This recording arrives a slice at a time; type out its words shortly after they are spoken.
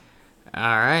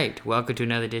All right, welcome to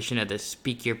another edition of the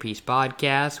Speak Your Piece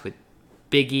podcast with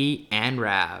Biggie and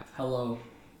Rav. Hello.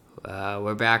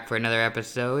 We're back for another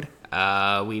episode.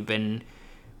 We've been,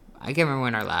 I can't remember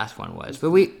when our last one was, but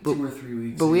 2 or 3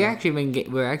 weeks. But we actually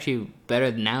we're actually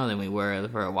better now than we were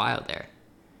for a while there.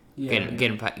 Yeah,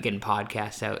 getting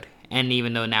podcasts out, and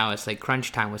even though now it's like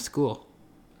crunch time with school.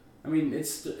 I mean,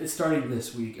 it's starting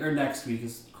this week or next week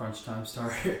is crunch time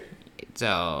started.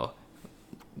 So.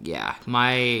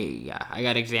 I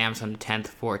got exams on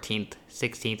 10th, 14th,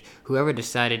 16th. Whoever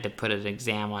decided to put an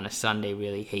exam on a Sunday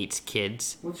really hates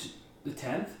kids. Which, the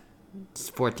 10th? It's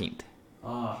 14th.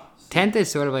 10th 10th is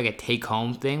sort of like a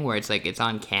take-home thing where it's like it's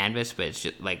on Canvas, but it's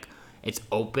just like it's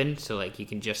open, so like you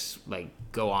can just like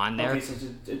go on there. Okay, so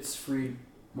it's free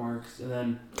marks, and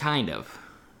then... Kind of.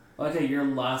 Okay, your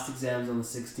last exam's on the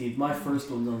 16th. My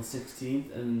first one's on the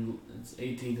 16th, and it's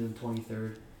 18th and the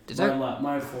 23rd.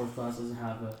 My fourth class doesn't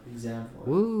have an exam for it.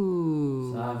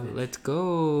 Woo! Savage. Let's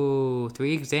go!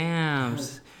 3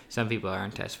 exams. Some people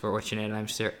aren't as fortunate,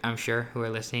 I'm sure, who are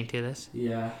listening to this.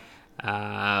 Yeah.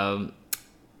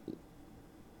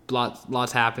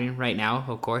 Lots happening right now,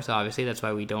 of course, obviously. That's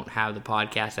why we don't have the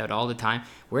podcast out all the time.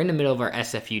 We're in the middle of our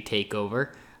SFU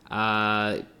takeover.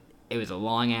 It was a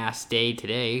long-ass day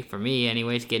today, for me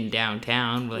anyways, getting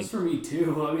downtown. It's for me,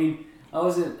 too. I mean,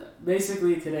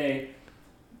 basically today...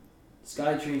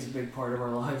 SkyTrain's a big part of our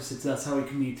lives. That's how we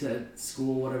commute to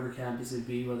school, whatever campus it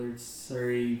be, whether it's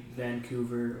Surrey,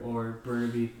 Vancouver, or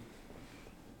Burnaby.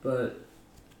 But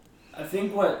I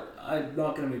think I'm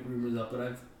not going to make rumors up, but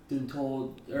I've been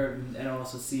told, and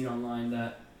also seen online,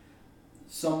 that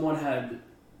someone had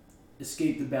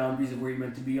escaped the boundaries of where you're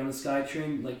meant to be on the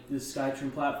SkyTrain, like the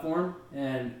SkyTrain platform,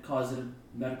 and caused a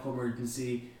medical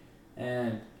emergency,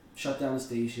 and shut down the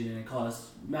station, and it caused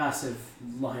massive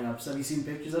lineups. Have you seen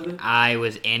pictures of it? I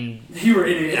was in... You were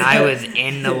in it. I was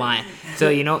in the line.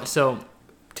 So,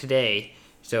 today...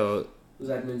 Was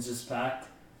Edmonds just packed?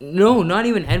 No, not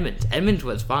even Edmonds. Edmonds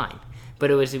was fine. But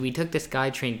we took the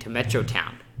SkyTrain to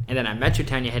Metrotown. And then at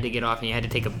Metrotown, you had to get off and you had to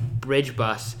take a bridge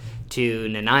bus to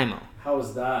Nanaimo. How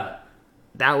was that?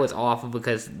 That was awful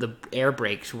because the air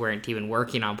brakes weren't even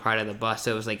working on part of the bus,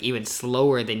 so it was like even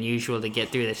slower than usual to get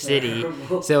through the city.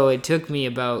 So it took me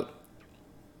about,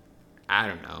 I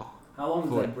don't know. How long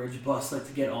was that bridge bus like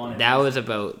to get on it? That was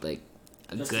about like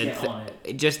a just good. To get on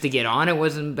it. Just to get on it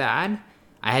wasn't bad.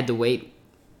 I had to wait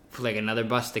for like another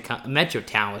bus to come.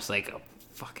 Metrotown was like a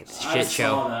fucking shit show.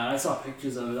 I saw that. I saw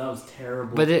pictures of it. That was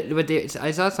terrible. But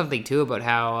I saw something too about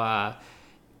how.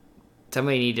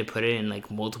 Somebody needed to put it in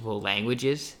like multiple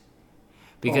languages,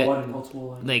 because what in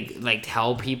multiple languages? like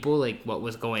tell people like what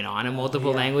was going on in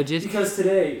multiple languages. Because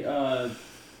today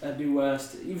at New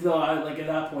West, even though I like at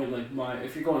that point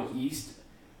if you're going east,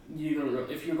 you don't know,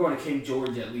 if you're going to King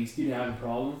George at least you didn't have a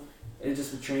problem. It's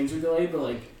just the trains were delayed, but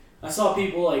like I saw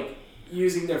people like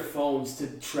using their phones to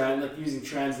using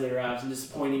translator apps and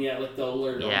just pointing at like the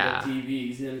alert on their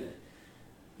TVs, and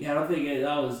I don't think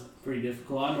that was pretty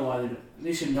difficult. I don't know why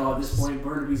they should know at this point.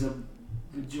 Burnaby's a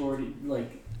majority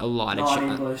a lot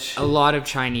English. A lot of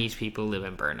Chinese people live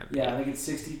in Burnaby. Yeah, I think it's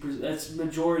 60%. That's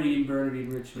majority in Burnaby.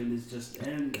 Richmond is just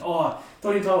don't even talk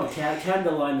about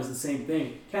Canada Line was the same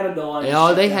thing. Canada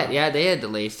Line. They had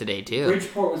delays today too.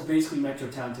 Bridgeport was basically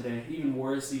Metrotown today. Even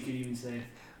worse, you could even say.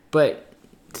 But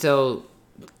so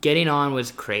getting on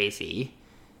was crazy,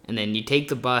 and then you take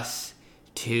the bus.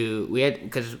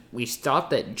 Because we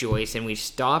stopped at Joyce and we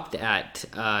stopped at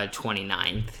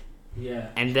 29th. Yeah.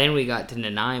 And then we got to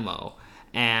Nanaimo,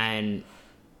 and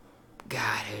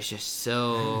God, it was just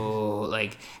so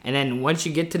and then once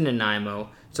you get to Nanaimo,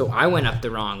 so I went up the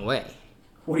wrong way.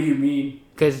 What do you mean?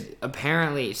 Because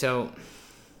apparently,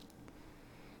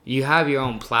 you have your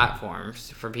own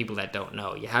platforms. For people that don't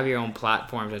know, you have your own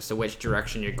platforms as to which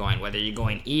direction you're going, whether you're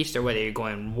going east or whether you're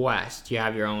going west. You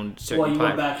have your own certain. You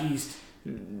went back east.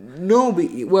 No, but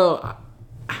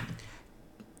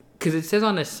because it says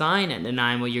on the sign at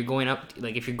Nanaimo you're going up.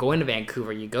 Like if you're going to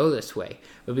Vancouver, you go this way.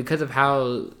 But because of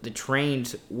how the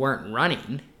trains weren't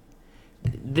running,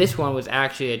 this one was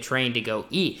actually a train to go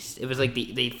east. It was like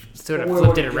they sort of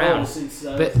flipped it around.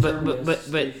 But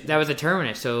that was a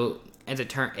terminus. So as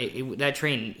that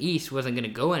train east wasn't going to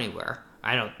go anywhere.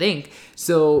 I don't think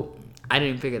so. I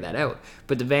didn't figure that out.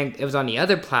 But it was on the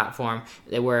other platform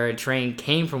where a train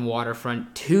came from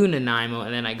Waterfront to Nanaimo,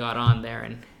 and then I got on there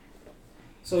and.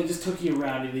 So it just took you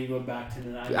around and then you went back to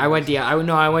Nanaimo.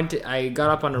 I got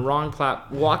up on the wrong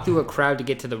walked through a crowd to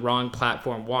get to the wrong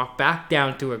platform, walked back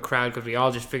down through a crowd because we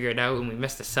all just figured it out and we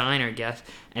missed the sign, I guess,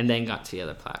 and then got to the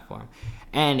other platform.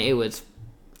 And it was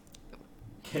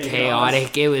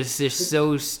chaotic. It was just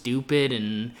so stupid,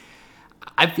 and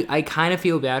I kind of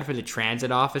feel bad for the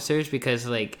transit officers because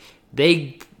like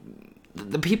the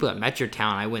people at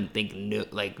Metrotown, I wouldn't think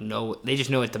know they just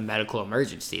know it's a medical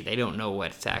emergency. They don't know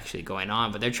what's actually going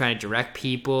on, but they're trying to direct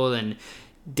people and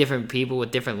different people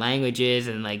with different languages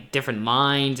and like different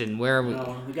minds and where.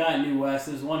 No, the guy at New West.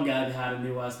 There's one guy that had a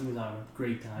New West. He was having a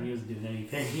great time. He wasn't doing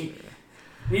anything.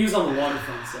 He was on the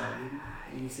waterfront side.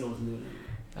 He still wasn't doing anything.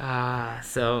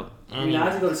 So. I mean, I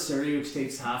had to go to Surrey, which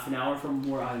takes half an hour from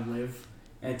where I live,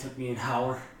 and it took me an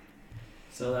hour.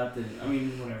 So that did. I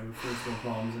mean, whatever. First world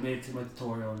problems. I made it to my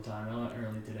tutorial in time. I went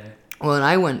early today. Well, and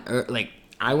I went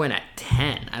at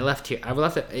 10. I left here.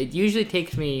 It usually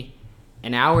takes me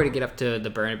an hour to get up to the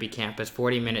Burnaby campus,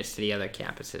 40 minutes to the other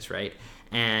campuses, right?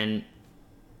 And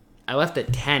I left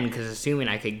at 10 because assuming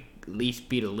I could at least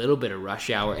beat a little bit of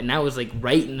rush hour, and that was like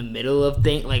right in the middle of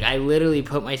things. Like I literally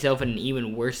put myself in an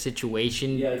even worse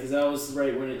situation. Yeah, because that was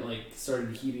right when it like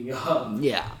started heating up.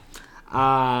 Yeah.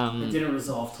 It didn't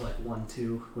resolve to like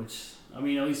 1-2, which I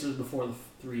mean at least it was before the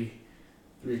 3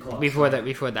 o'clock. Before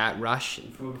that rush.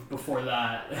 Before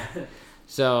that.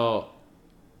 So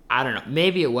I don't know.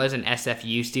 Maybe it was an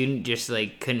SFU student just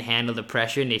like couldn't handle the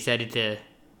pressure and they decided to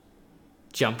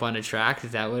jump on the track.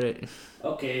 Is that what it?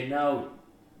 Okay, now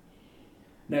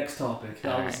next topic.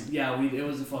 It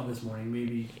was fun this morning.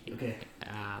 Maybe okay.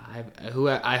 I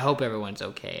hope everyone's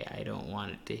okay. I don't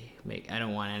want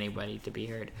anybody to be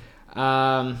hurt.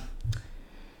 SFU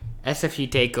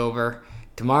takeover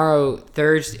tomorrow,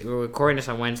 Thursday. We're recording this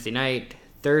on Wednesday night.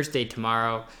 Thursday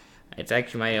tomorrow. It's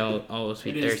actually my almost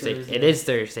be Thursday. It is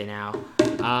Thursday now.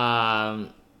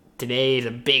 Today is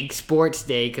a big sports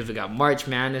day because we got March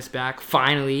Madness back.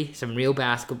 Finally, some real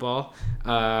basketball.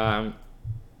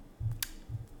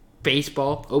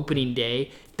 Baseball opening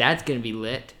day. That's gonna be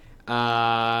lit.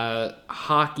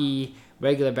 Hockey,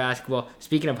 regular basketball.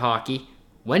 Speaking of hockey,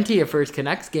 went to your first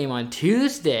Canucks game on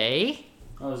Tuesday.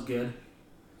 That was good.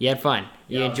 You had fun.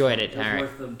 You enjoyed it. It was all right.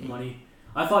 worth the money.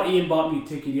 I thought Ian bought me a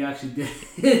ticket. He actually did.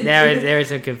 there was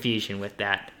some confusion with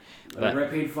that. But I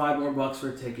paid $5 more for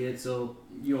a ticket, so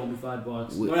you owe me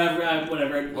 $5.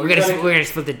 Whatever. We're gonna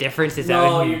split the difference. Is that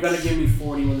no, you're gonna give me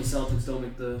 40 when the Celtics don't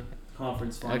make the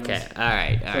conference finals. Okay. All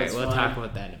right. So We'll talk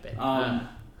about that in a bit.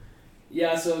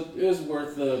 Yeah, so it was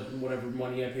worth the whatever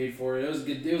money I paid for it. It was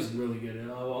good. It was really good.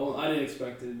 I didn't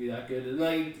expect it to be that good. And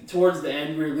like towards the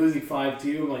end, we were losing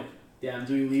 5-2. I'm like, damn,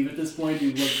 do we leave at this point? Do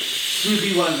we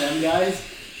be one of them guys?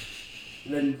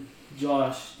 And then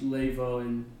Josh Lavo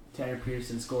and Tanner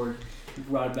Pearson scored,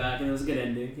 brought it back, and it was a good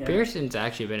ending. Yeah. Pearson's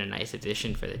actually been a nice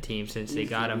addition for the team since they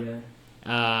got him.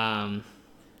 Yeah.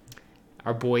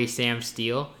 Our boy Sam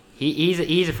Steele. He's my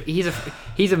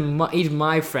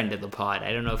friend of the pod.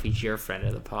 I don't know if he's your friend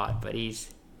of the pod, but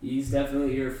he's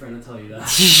definitely your friend. I'll tell you that.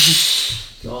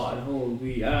 God,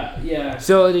 holy, yeah.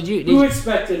 So who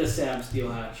expected a Sam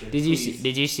Steele hat trick? Did you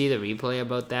see the replay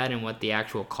about that and what the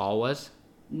actual call was?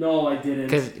 No, I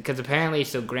didn't. Because apparently,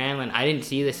 so Granlund, I didn't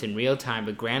see this in real time,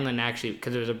 but Granlund actually,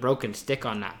 because there was a broken stick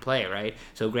on that play, right?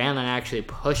 So Granlund actually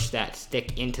pushed that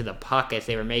stick into the puck as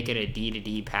they were making a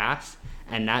D-to-D pass,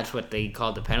 and that's what they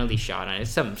called the penalty shot on. It's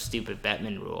some stupid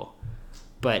Bettman rule.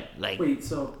 But, like... Wait,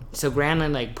 so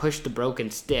Granlund, like, pushed the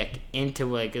broken stick into,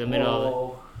 like, the middle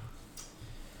of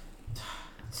the...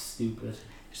 Stupid.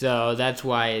 So that's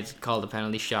why it's called a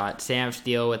penalty shot. Sam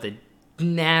Steele with a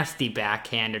nasty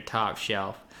backhander top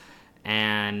shelf.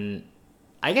 And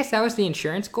I guess that was the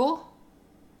insurance goal?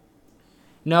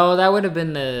 No, that would have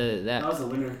been that was the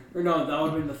winner. Or no, that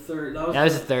would have been the third. That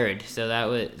was the third. So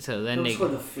then they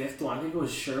scored the fifth one. I think it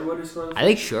was Sherwood who scored the fifth. I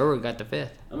think Sherwood got the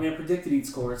fifth. I mean, I predicted he'd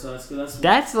score, so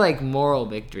that's like moral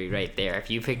victory right there. If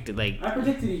you picked it, like... I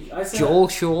predicted I said... Joel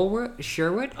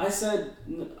Sherwood? I said...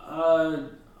 who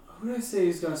did I say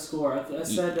he's going to score? I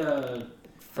said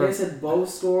Bo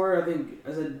score. I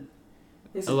said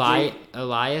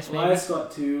Elias, maybe? Elias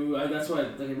got 2. That's why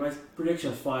my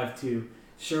prediction was 5-2.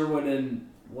 Sherwood and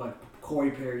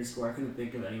Corey Perry score. I couldn't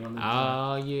think of anyone.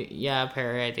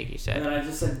 Perry. I think you said. And then I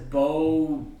just said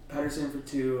Bo Pettersson for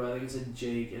 2. I think I said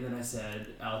Jake, and then I said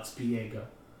Alex Piego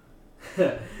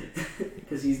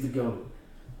because he's the GOAT.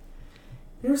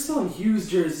 They were selling Hughes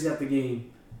jerseys at the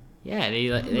game. Yeah,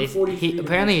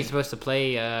 apparently he's supposed to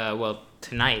play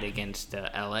tonight against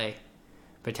LA,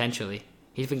 potentially.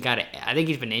 I think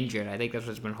he's been injured. I think that's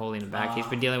what's been holding him back. He's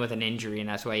been dealing with an injury, and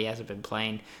that's why he hasn't been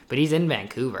playing. But he's in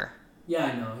Vancouver. Yeah,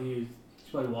 I know. He's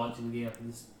probably watching the game after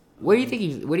this. Where do you think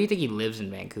he lives in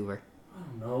Vancouver? I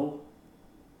don't know.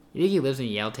 You think he lives in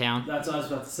Yaletown? That's what I was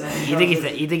about to say. You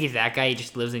think he's that guy? He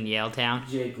just lives in Yaletown?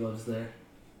 Jake lives there.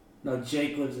 No,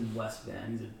 Jake lives in West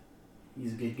Van.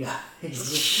 He's a good guy.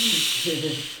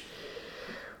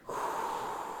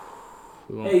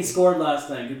 Hey, he scored last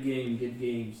night. Good game. Good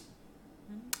games.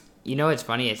 You know what's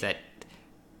funny is that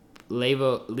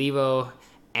Levo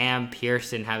and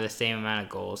Pearson have the same amount of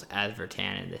goals as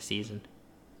Virtanen this season.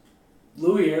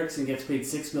 Louis Eriksson gets paid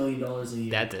 $6 million a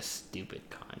year. That's a stupid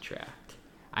contract.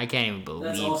 I can't even believe that.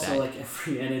 That's also like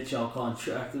every NHL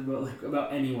contract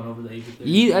about anyone over the age of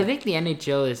 30. I think the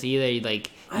NHL is either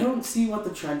like... I don't see what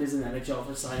the trend is in the NHL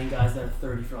for signing guys that are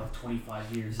 30 for like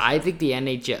 25 years. I think the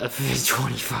NHL is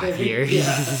 25 years. Yeah.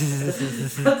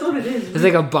 That's what it is. It's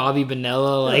like a Bobby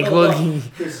Bonilla, like...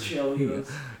 Chris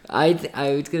Chelios. I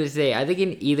was gonna say, I think in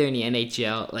the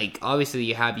NHL, like obviously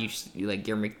you have like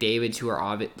your McDavids who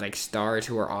are like stars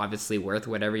who are obviously worth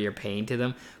whatever you're paying to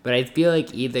them, but I feel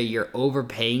like either you're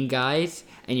overpaying guys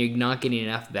and you're not getting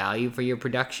enough value for your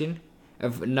production,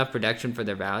 enough production for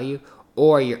their value,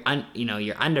 or you're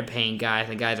underpaying guys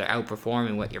and guys are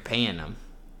outperforming what you're paying them.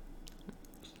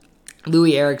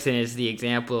 Louis Eriksson is the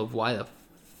example of why the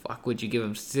fuck would you give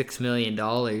him $6 million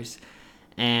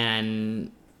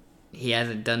and he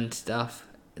hasn't done stuff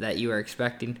that you were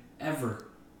expecting. Ever.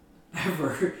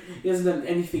 He hasn't done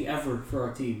anything ever for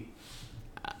our team.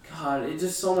 God, it's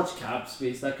just so much cap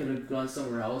space that could have gone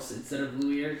somewhere else instead of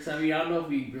Louis Eriksson. I mean, I don't know if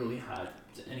we really had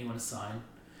anyone to sign,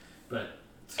 but...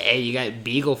 Hey, you got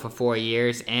Beagle for 4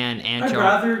 years and I'd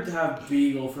rather have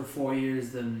Beagle for 4 years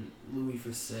than Louis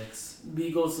for 6.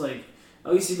 Beagle's like...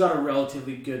 At least you got a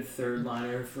relatively good third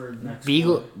liner for next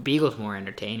quarter. Beagle's more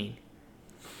entertaining.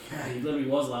 Yeah, he literally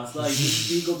was last night.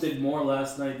 Beagle did more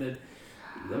last night than...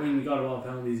 I mean, we got a lot of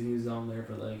penalties and he was on there,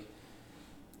 but like...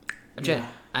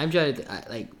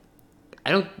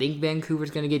 I don't think Vancouver's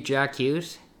going to get Jack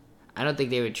Hughes. I don't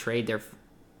think they would trade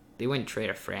They wouldn't trade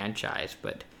a franchise,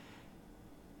 but...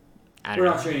 We're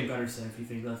not trading Pettersson if you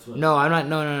think that's what... No, I'm not...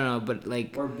 No, but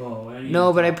like... Or Bo.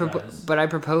 No, but I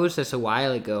proposed this a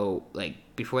while ago, like,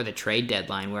 before the trade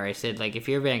deadline, where I said, like, if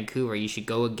you're Vancouver, you should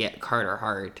go and get Carter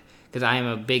Hart. Because I am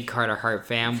a big Carter Hart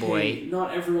fanboy. Okay,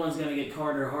 not everyone's going to get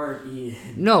Carter Hart.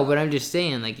 No, but I'm just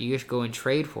saying, like, you just go and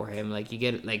trade for him. Like, you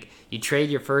get, like, you trade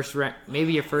your first round,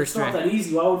 maybe your first round. It's not that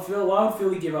easy. Why would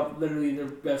Philly give up literally their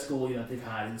best goalie that they've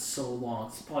had in so long?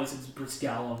 It's probably since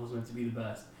Briscalov was meant to be the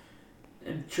best.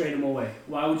 And trade him away.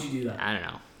 Why would you do that? I don't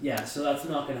know. Yeah, so that's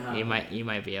not going to happen. You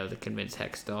might be able to convince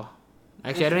Hextall.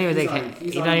 Actually, I don't even think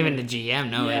he's not even the GM.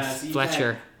 No, yeah, it's so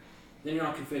Fletcher. Then you're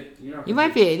not confident. You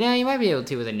might be able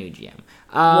to with a new GM.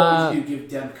 What would you give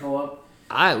Demko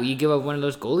up? You give up one of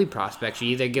those goalie prospects. You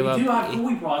either give up. You do have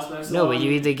goalie prospects. No, but you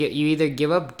either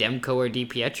give up Demko or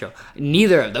DiPietro.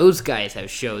 Neither of those guys have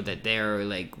showed that they're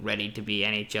like ready to be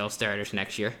NHL starters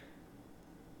next year.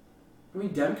 I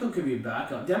mean, Demko could be a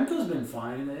backup. Demko's been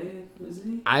fine,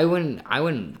 isn't he? I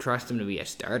wouldn't trust him to be a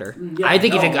starter. Yeah, I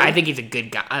think he's a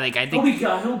good guy.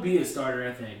 He'll be a starter.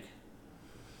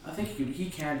 I think he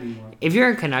can be one. If you're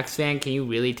a Canucks fan, can you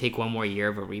really take one more year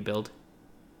of a rebuild?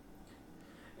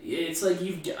 It's like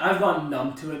I've gotten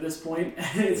numb to it at this point.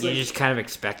 You're just kind of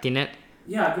expecting it.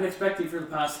 Yeah, I've been expecting for the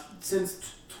past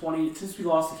since we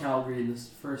lost to Calgary in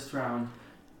this first round.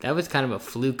 That was kind of a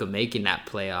fluke of making that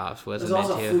playoffs, wasn't it? It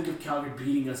was also a fluke of Calgary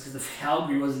beating us because the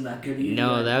Calgary wasn't that good either.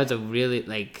 No, that was a really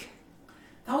like.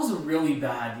 That was a really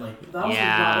bad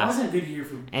that wasn't a good year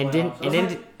for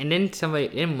playoffs. And then somebody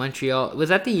in Montreal, was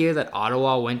that the year that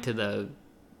Ottawa went to the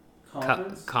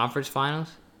conference finals?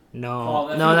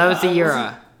 No, that was the year.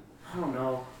 I don't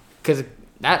know. Because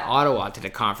that Ottawa to the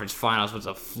conference finals was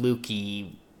a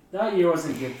fluky. That year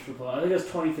wasn't good for playoffs. I think it was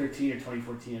 2013 or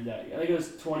 2014. I think it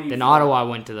was 20. Then Ottawa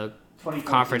went to the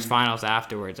conference finals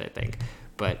afterwards, I think.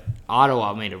 But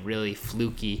Ottawa made a really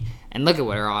fluky, and look at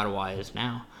where Ottawa is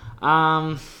now.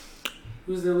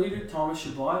 Who's their leader? Thomas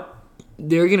Chabot?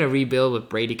 They're going to rebuild with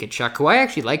Brady Tkachuk, who I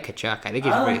actually like Tkachuk. I think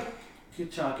he's great.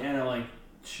 Tkachuk, and I like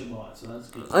Chabot, so that's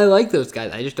good. I like those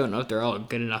guys. I just don't know if they're all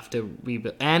good enough to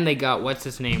rebuild. And they got, what's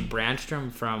his name,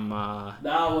 Brandstrom from... I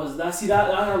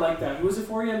like that. Who was it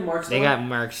for again? Mark Stone? They got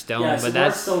Mark Stone, yeah, but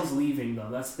Mark Stone's leaving, though.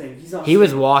 That's the thing. He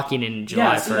was walking in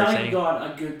July 1st. Yeah, so now you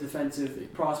got a good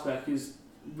defensive prospect who's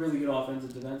really good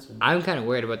offensive defenseman. I'm kind of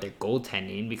worried about their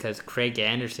goaltending because Craig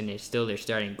Anderson is still their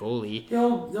starting goalie.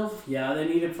 They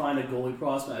need to find a goalie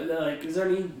prospect. Like, is there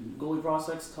any goalie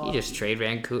prospects? You just trade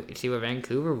Vancouver. See what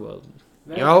Vancouver will.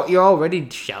 You're already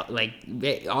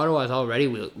Ottawa's already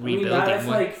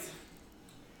rebuilding.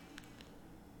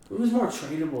 Who's more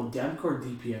tradable, Demko or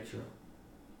DiPietro?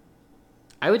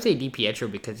 I would say DiPietro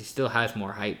because he still has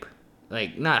more hype.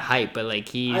 Like, not hype, but like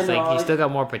he's still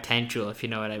got more potential, if you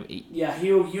know what I mean. Yeah,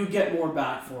 you get more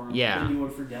back for him than you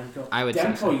would for Demko. I would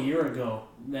Demko say so. A year ago,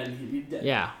 then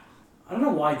yeah. I don't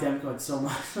know why Demko had so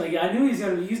much. Like, I knew I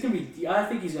think he's gonna be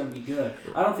good.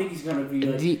 I don't think he's gonna be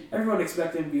like everyone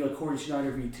expected him to be like Corey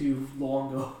Schneider V2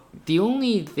 long ago. The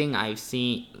only thing I've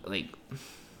seen, like,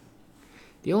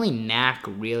 the only knack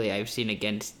really I've seen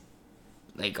against,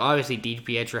 like, obviously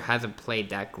DiPietro hasn't played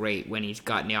that great when he's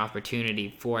gotten the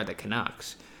opportunity for the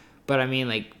Canucks. But I mean,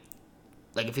 like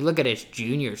if you look at his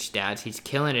junior stats, he's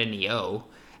killing it in the O.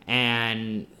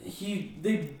 And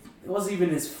it wasn't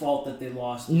even his fault that they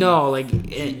lost. No,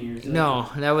 juniors.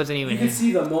 That wasn't even. You can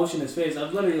see the emotion in his face.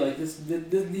 I'm literally like, this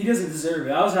he doesn't deserve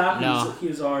it. I was happy he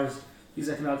was ours. He's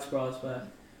a Canucks prospect.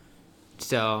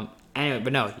 So anyway,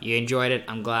 but no, you enjoyed it.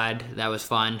 I'm glad. That was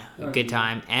fun. Good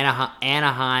time.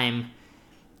 Anaheim.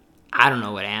 I don't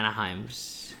know what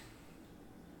Anaheim's.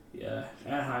 Yeah,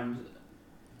 Anaheim's.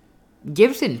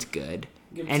 Gibson's good.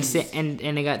 And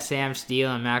they got Sam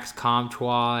Steele and Max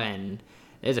Comtois, and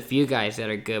there's a few guys that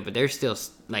are good, but they're still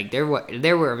like they're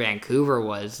where Vancouver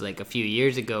was like a few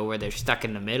years ago, where they're stuck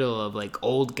in the middle of like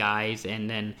old guys and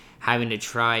then having to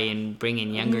try and bring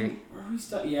in younger. We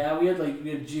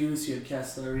had Juice, we had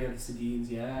Kessler, we had the Sedins.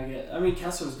 Yeah, I mean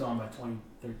Kessler was gone by 2013.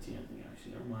 I think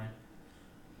actually, never mind.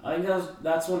 I think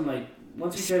that's when like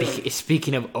once we started.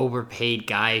 Speaking of overpaid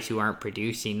guys who aren't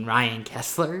producing, Ryan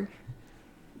Kessler.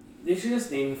 They should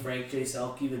just name Frank J.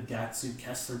 Selke the Datsu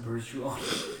Kessler Bergeron.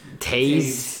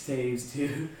 Taves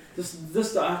too.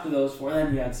 Just after those four,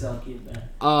 then you had Selke in there.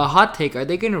 Hot take: are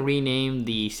they going to rename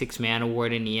the 6-man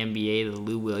award in the NBA the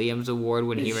Lou Williams Award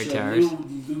when he retires?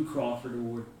 Lou Crawford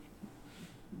Award.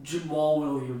 Jamal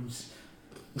Williams.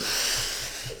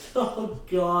 Oh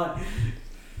God.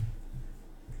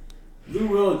 Lou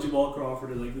Will and Jamal Crawford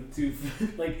are like the two.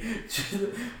 Like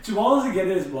Jamal doesn't get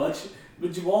it as much.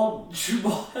 But Jamal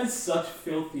has such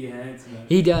filthy hands, man.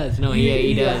 He does. No,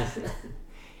 he does.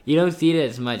 You don't see it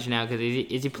as much now because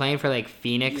is he playing for like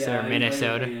Phoenix or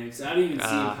Minnesota? Phoenix. I didn't even see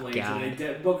him play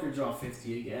today. Booker dropped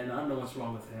 50 again. I don't know what's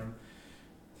wrong with him.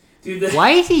 Dude,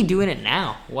 why is he doing it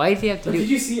now? Why does he have to do? Did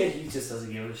you see it? He just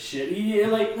doesn't give a shit.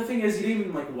 The thing is, he didn't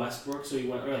even like Westbrook, so he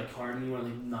went or like Harden. He went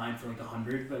like 9 for like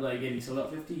 100, but like and he still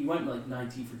got 50. He went like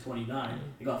 19 for 29.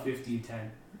 He got 50 and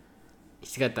 10.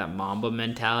 He's got that Mamba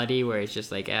mentality where it's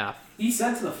just like, He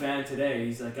said to the fan today,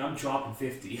 he's like, I'm dropping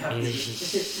 50. That's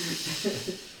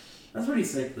pretty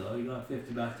sick, though. He got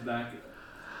 50 back-to-back.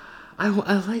 I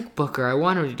like Booker. I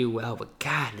want him to do well, but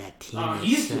God, that team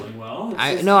he's doing well.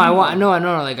 I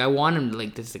want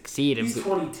him to succeed. He's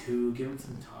 22. Give him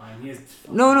some time. He's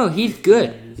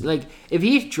good. Years. Like, if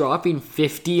he's dropping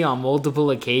 50 on multiple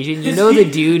occasions, you know the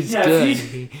dude's good.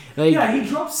 He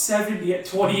dropped 70 at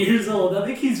 20 years old. I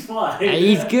think he's fine.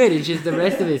 He's good. It's just the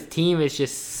rest of his team is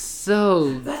just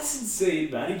so... That's insane,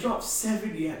 man. He dropped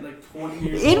 70 at like 20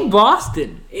 years old. In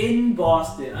Boston.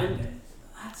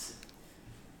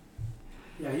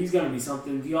 Yeah, he's going to be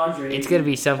something. DeAndre. It's going to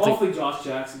be something. Hopefully Josh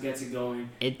Jackson gets it going.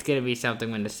 It's going to be something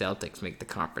when the Celtics make the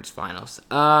conference finals.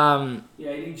 Yeah,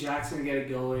 you need Jackson to get it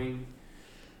going.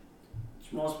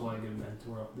 Jamal's probably a good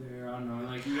mentor up there. I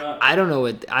don't know.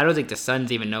 I don't think the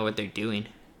Suns even know what they're doing.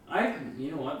 You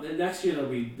know what? Next year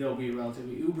they'll be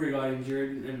relatively. Oubre got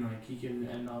injured and like he can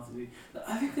end off the.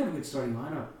 I think they have a good starting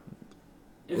lineup.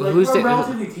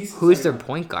 Who's their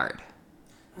point guard?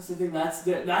 That's the thing.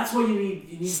 That's what you need.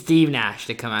 You need Steve Nash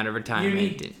to come out of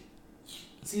retirement.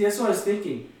 See, that's what I was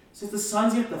thinking. So if the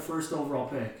Suns get the first overall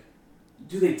pick,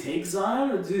 do they take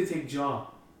Zion or do they take Ja?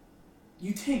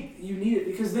 You need it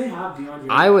because they have DeAndre.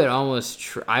 I would almost.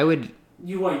 You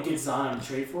get Zion and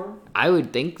trade for him? I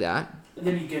would think that. And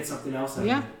then you get something else out of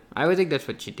it. I would think that's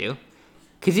what you do.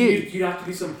 Cause you'd have to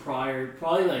do some prior.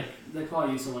 Probably they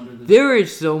probably use some under the. There are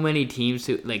so many teams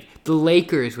who the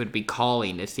Lakers would be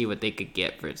calling to see what they could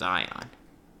get for Zion.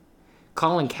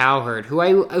 Colin Cowherd, who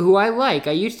I like.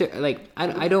 I used to like.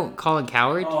 I don't Colin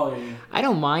Cowherd. Oh yeah. I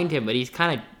don't mind him, but he's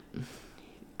kind of.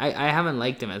 I haven't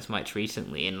liked him as much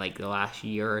recently in like the last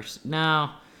year or 6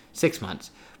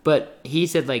 months. But he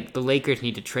said like the Lakers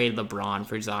need to trade LeBron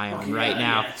for Zion right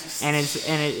now, and it's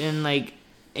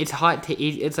hot.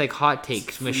 It's like hot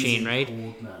takes machine, right?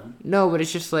 Cold, no, but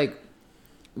it's just like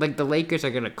the Lakers are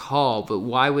gonna call, but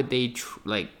why would they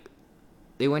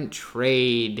they wouldn't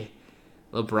trade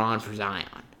LeBron for Zion?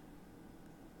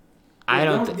 I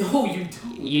don't. No, you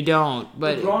don't. You don't.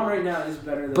 But LeBron right now is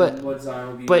better than what Zion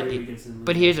will be. But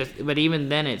even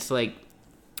then, it's like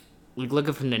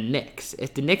looking from the Knicks.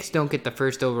 If the Knicks don't get the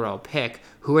first overall pick,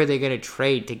 who are they going to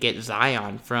trade to get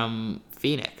Zion from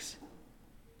Phoenix?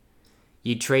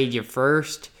 You trade your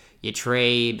first. You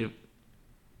trade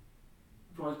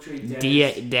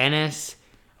Dennis.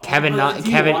 Kevin. At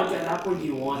that point,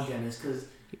 you want Dennis because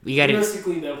We got to.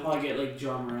 Realistically, they'll probably get like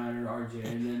John Moran or RJ,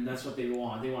 and then that's what they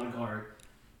want. They want a guard.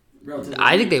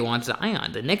 I think they want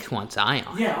Zion. The Knicks want Zion.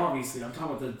 Yeah, obviously. I'm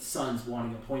talking about the Suns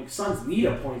wanting a point. Suns need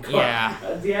a point guard. Yeah.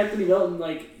 DeAnthony Melton,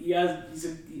 like,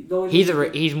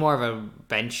 he's more of a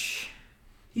bench.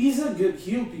 He's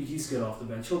good off the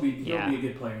bench. He'll be a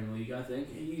good player in the league. I think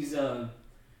he's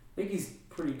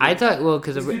pretty good. I thought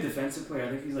he's a good defensive player. I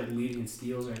think he's like leading in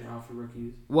steals right now for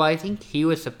rookies. Well, I think he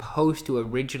was supposed to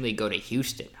originally go to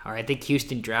Houston. Or I think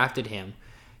Houston drafted him.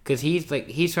 Because he's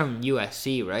from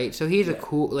USC, right? So he's a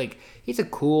cool,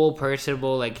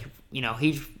 personable,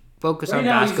 he's focused on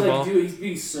basketball. He's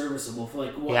being serviceable for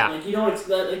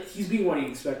he's being what he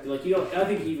expected. I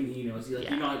think even he knows.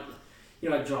 You're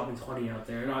not dropping 20 out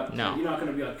there. You're not going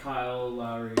to be like Kyle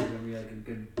Lowry. You're going to be like a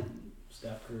good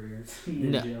Steph Curry or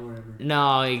Ninja or whatever.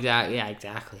 No, exactly. Yeah,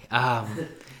 exactly.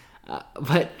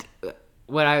 But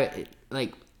what I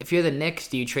like, if you're the Knicks,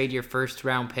 do you trade your first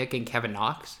round pick in Kevin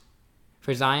Knox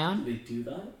for Zion? Do they do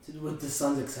that? Would the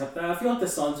Suns accept that? I feel like the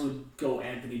Suns would go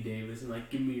Anthony Davis and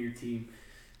give me your team.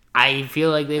 I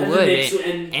feel like they would. The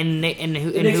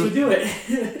Knicks would do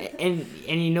it. and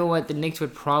you know what? The Knicks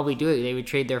would probably do it. They would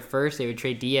trade their first. They would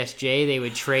trade DSJ. They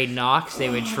would trade Knox. They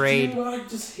would trade. Dude, I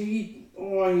just hate.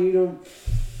 Oh, I hate him.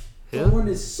 Who? Dolan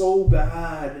is so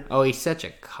bad. Oh, he's such a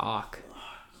cock.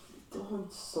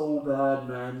 Dolan's so bad,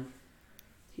 man.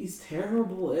 He's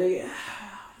terrible.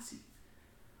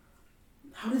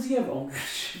 How does he have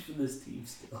ownership of this team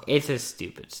still? It's a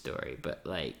stupid story, but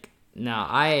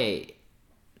no,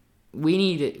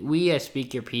 we as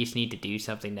Speak Your Piece need to do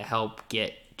something to help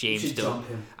get James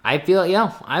Dolan. I feel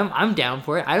I'm down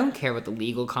for it. I don't care about the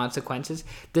legal consequences.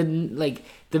 The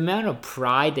amount of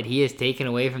pride that he has taken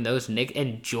away from those Knicks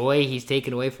and joy he's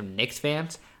taken away from Knicks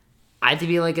fans, I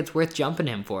feel like it's worth jumping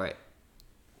him for it.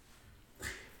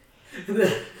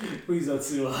 Please don't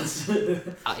sue us.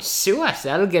 Sue us.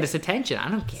 That'll get us attention. I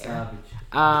don't care.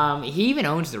 Savage. He even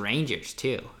owns the Rangers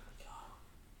too.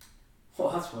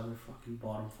 Well, that's why they're fucking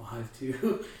bottom 5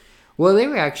 too. Well, they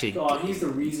were actually. God, he's the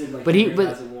reason.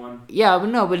 Hasn't won. Yeah, but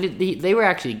no, but they were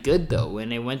actually good though when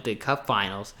they went to Cup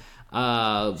Finals. They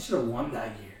should have won that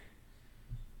year.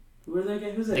 Who were they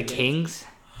again? Who's that? The Kings.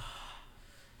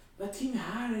 That team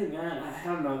had it, man. I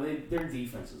don't know. Their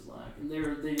defense was lacking. They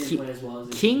didn't play as well as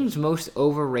they Kings' most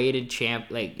overrated champ.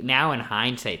 Now in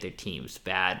hindsight, their team's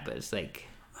bad, but it's I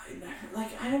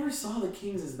never saw the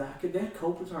Kings as that good. They had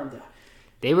Kopitar.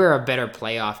 They were a better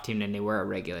playoff team than they were a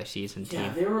regular season team.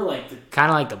 Yeah, they were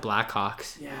kind of like the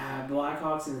Blackhawks. Yeah,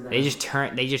 Blackhawks and they just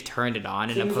turned it on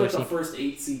Kings in a postseason. was the first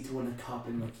 8 seed to win a cup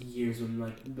in years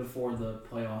when before the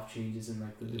playoff changes and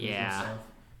the division stuff,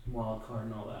 wild card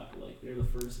and all that. But they're the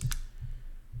first.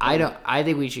 I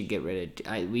think we should get rid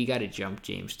of. We got to jump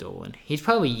James Dolan. He's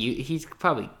probably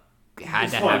had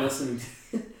to have. Listening.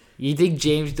 You think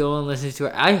James Dolan listens to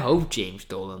our? I hope James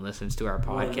Dolan listens to our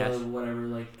podcast.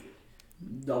 Whatever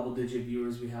double-digit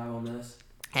viewers we have on this.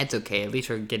 That's okay. At least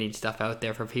we're getting stuff out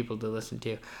there for people to listen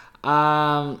to.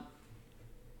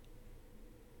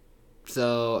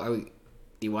 So,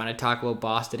 do you want to talk about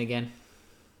Boston again,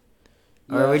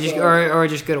 or are we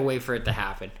just gonna wait for it to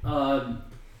happen?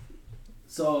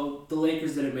 So the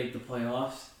Lakers didn't make the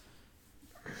playoffs.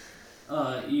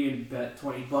 Ian bet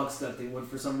 $20 that they would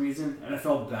for some reason, and I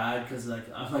felt bad because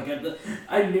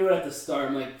I knew it at the start.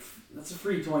 I'm like, that's a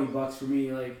free $20 for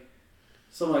me.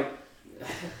 So I'm like,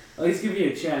 at least give me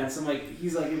a chance. I'm like,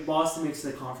 he's like, if Boston makes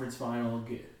the conference final,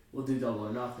 we'll do double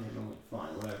or nothing. And I'm like,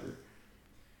 fine, whatever.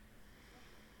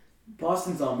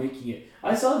 Boston's not making it.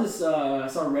 I saw a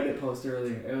Reddit post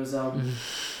earlier. It was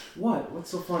what?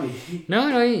 What's so funny?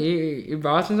 No,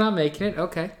 Boston's not making it.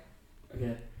 Okay.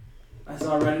 Okay. I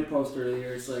saw a Reddit post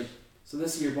earlier. It's so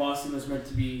this year Boston was meant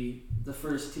to be the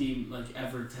first team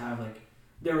ever to have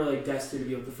they were destined to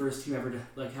be the first team ever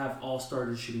to have all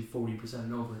starters shooting 40%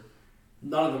 and over.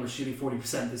 None of them are shooting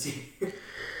 40% this year.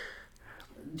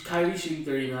 Kyrie shooting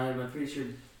 39. I'm pretty sure.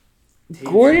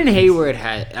 Gordon Hayward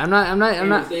had. I'm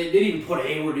not. They didn't even put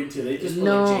Hayward into it. They just put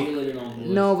Jalen and all those.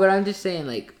 No, but I'm just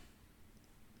saying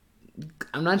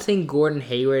I'm not saying Gordon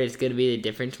Hayward is going to be the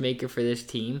difference maker for this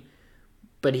team,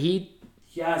 but he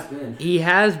has been. He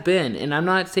has been, and I'm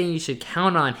not saying you should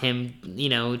count on him,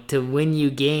 to win you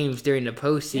games during the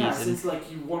postseason. Yeah, since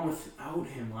you won without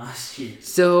him last year.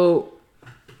 So,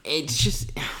 it's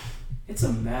just. It's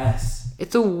a mess.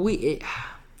 It's a weird.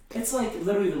 It's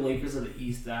literally the Lakers of the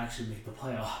East that actually make the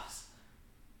playoffs.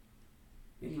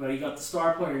 You got the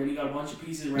star player, and you got a bunch of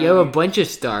pieces around. You have a bunch of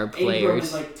star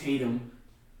players. Ingram is Tatum.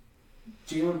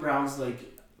 Jaylen Brown's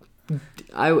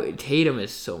Tatum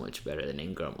is so much better than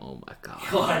Ingram. Oh my god.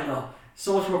 Oh, I know.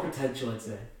 So much more potential, I'd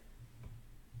say.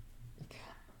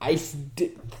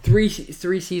 Three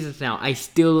seasons now. I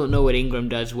still don't know what Ingram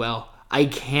does well. I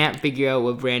can't figure out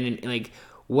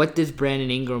what does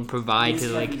Brandon Ingram provide He's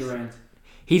to Kevin Durant.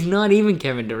 He's not even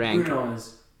Kevin Durant. Bruno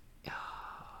is. Oh,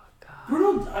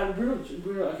 God. Bruno.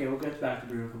 Okay, we'll get back to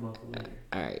Bruno Caboclo later.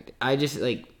 All right. I just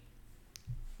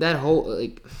that whole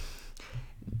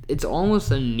it's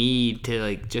almost a need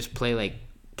to just play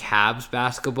Cavs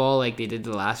basketball like they did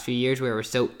the last few years, where it was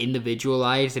so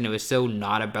individualized and it was so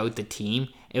not about the team.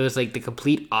 It was the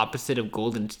complete opposite of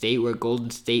Golden State, where Golden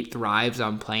State thrives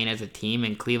on playing as a team,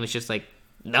 and Cleveland's just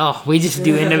no, we just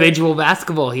do individual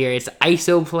basketball here. It's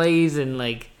ISO plays and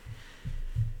I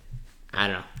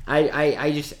don't know.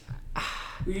 I just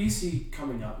Who do you see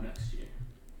coming up next year?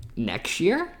 Next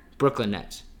year, Brooklyn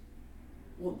Nets.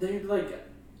 Well, they're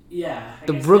yeah.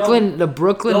 The Brooklyn Nets.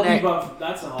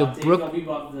 That's a hot take. They'll be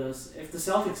above this. If the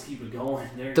Celtics keep it going,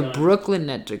 Brooklyn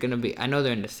Nets are gonna be. I know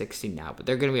they're in the 6th seed now, but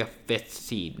they're gonna be a 5th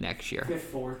seed next year.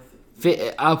 5th,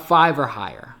 4th. 5 or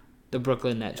higher. The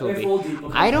Brooklyn Nets will be.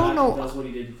 I don't know. That's what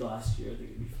he did last year. I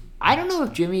think it'd be. I don't know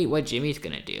what Jimmy's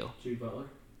gonna do. Jimmy Butler.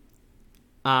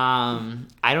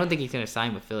 I don't think he's gonna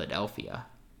sign with Philadelphia.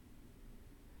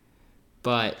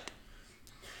 But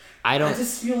I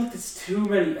just feel it's too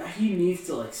many. He needs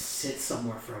to sit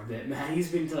somewhere for a bit, man.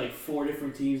 He's been to 4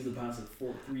 different teams the past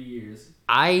 3 years.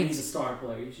 And he's a star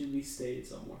player. He should be stayed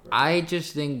somewhere. I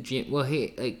just think I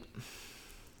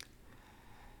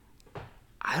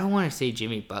don't want to say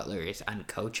Jimmy Butler is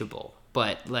uncoachable,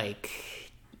 but I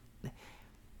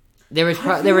don't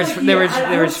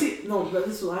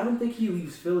think he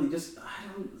leaves Philly.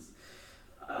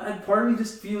 Part of me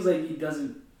just feels like he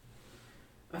doesn't.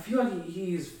 I feel like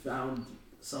he's found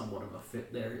somewhat of a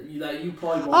fit there. You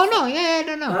probably won't. Oh no, yeah, I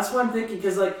don't know. That's what I'm thinking,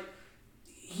 because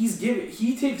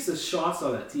he takes the shots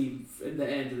on that team in the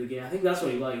end of the game. I think that's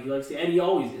what he likes. He likes to, and he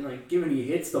always given he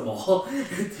hits the ball.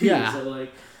 Too, yeah. So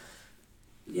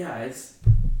it's.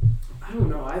 I don't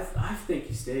know. I think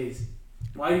he stays.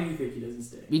 Why do you think he doesn't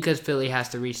stay? Because Philly has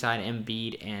to re-sign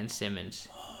Embiid and Simmons.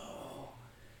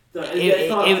 That's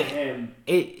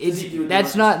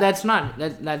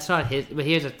not his. But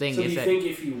here's the thing: so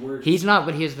if he were, he's not.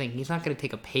 But here's the thing: he's not going to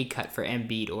take a pay cut for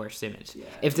Embiid or Simmons. Yeah.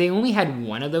 If they only had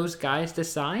one of those guys to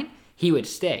sign, he would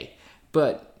stay.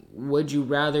 But would you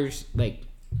rather So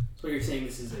you're saying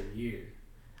this is their year?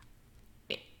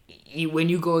 When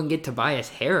you go and get Tobias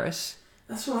Harris,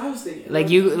 that's what I was thinking.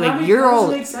 You're all.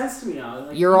 That makes sense to me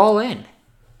now. You're all in.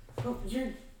 Well, your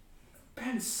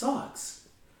band sucks.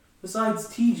 Besides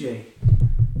TJ,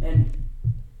 and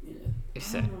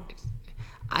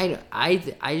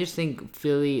I just think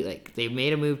Philly they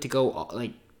made a move to go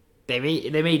they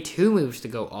made 2 moves to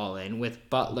go all in with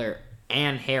Butler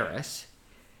and Harris.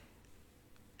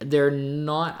 They're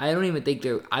not. I don't even think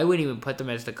they're. I wouldn't even put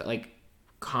them as the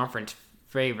conference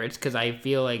favorites, because I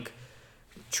feel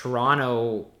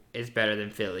Toronto is better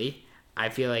than Philly. I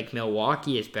feel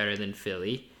Milwaukee is better than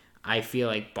Philly. I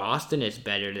feel Boston is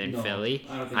better than Philly.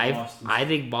 I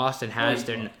think Boston has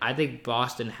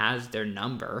their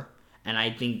number, and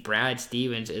I think Brad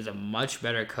Stevens is a much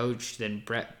better coach than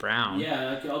Brett Brown.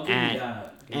 Yeah, I'll give you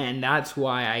that. And that's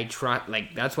why I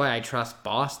trust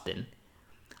Boston.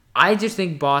 I just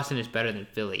think Boston is better than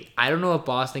Philly. I don't know if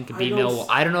Boston could beat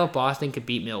I don't know if Boston could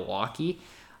beat Milwaukee.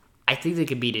 I think they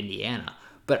could beat Indiana,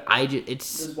 but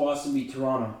Does Boston beat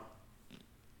Toronto?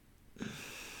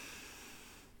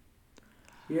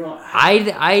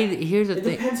 Here's the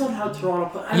thing. It depends on how Toronto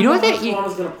plays.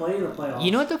 Toronto's going to play in the playoffs.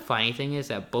 You know what the funny thing is?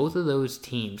 That both of those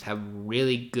teams have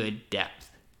really good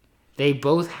depth. They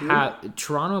both have.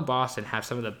 Toronto and Boston have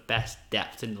some of the best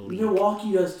depth in the league.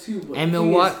 Milwaukee does too. But and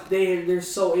Milwaukee, they're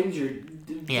so injured.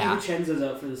 Yeah. DiVincenzo's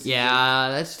out for the season.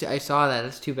 Yeah, I saw that.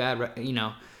 That's too bad. Get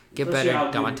Especially better, how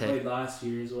Dante. He played last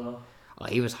year as well. Oh,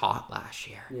 he was hot last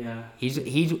year. Yeah. He's.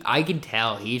 I can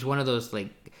tell he's one of those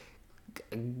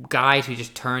guys who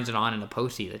just turns it on in the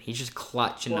postseason. He's just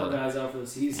clutch. Poor guy's out for the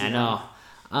season. I know.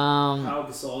 Pau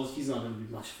Gasol, he's not going to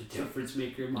be much of a difference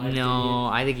maker in my opinion. No,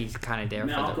 I think he's kind of there.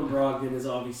 Malcolm Brogdon is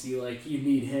obviously you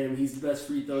need him. He's the best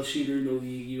free throw shooter in the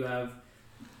league.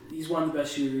 He's one of the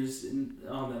best shooters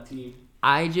on that team.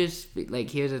 I just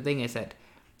here's the thing is that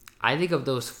I think of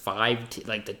those 5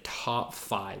 the top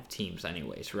 5 teams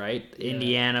anyways, right? Yeah.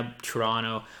 Indiana,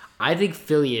 Toronto. I think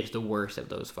Philly is the worst of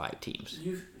those 5 teams.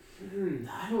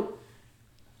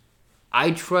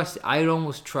 I trust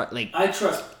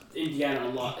Indiana a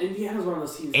lot. Indiana's one of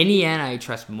those teams. Indiana, I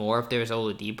trust more if there's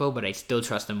Oladipo, but I still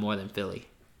trust them more than Philly.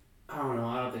 I don't know.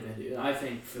 I don't think I do. I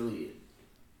think Philly.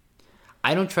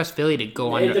 I don't trust Philly to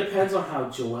go on. It depends on how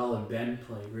Joel and Ben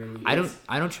play. Really, I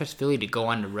don't trust Philly to go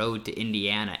on the road to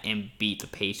Indiana and beat the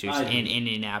Pacers in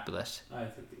Indianapolis. I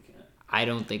think I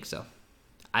don't think so.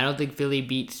 I don't think Philly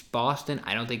beats Boston.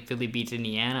 I don't think Philly beats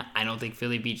Indiana. I don't think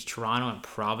Philly beats Toronto, and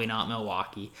probably not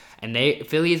Milwaukee. And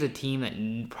Philly is a team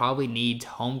that probably needs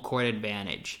home court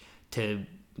advantage to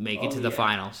make it to the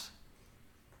finals.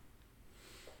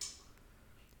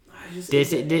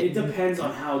 It depends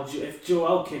on how if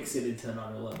Joel kicks it into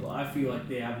another level. I feel like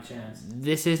they have a chance.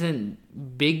 This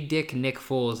isn't Big Dick Nick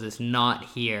Foles is not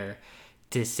here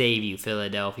to save you,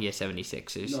 Philadelphia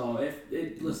 76ers. No,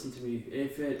 listen to me.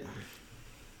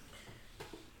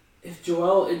 If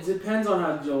Joel, it depends on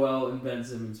how Joel and Ben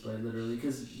Simmons play, literally,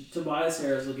 because Tobias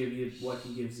Harris will give you what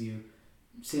he gives you.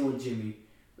 Same with Jimmy,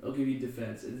 they'll give you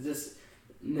defense. And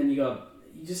then you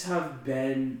just have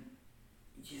Ben.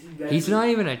 He's not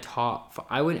even a top.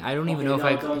 I don't even know if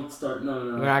I. Don't start. No.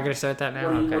 We're not gonna start that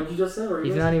now. What did you just say?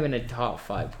 He's not even a top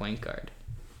 5 point guard.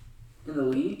 In the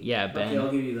league? Yeah, Ben. Okay,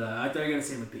 I'll give you that. I thought you were gonna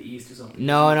say like the East or something.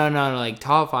 No. Like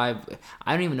top 5.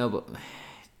 I don't even know, but.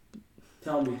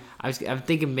 Tell me. I'm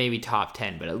thinking maybe top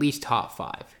 10, but at least top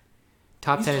 5.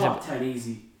 He's 10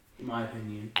 easy, in my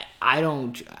opinion.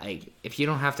 If you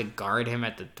don't have to guard him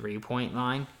at the 3-point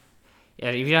line. Yeah,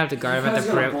 if you don't have to guard him at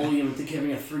the rim. Bully him into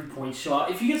giving a 3-point shot.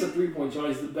 If he gets a 3-point shot,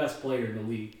 he's the best player in the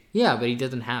league. Yeah, but he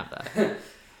doesn't have that.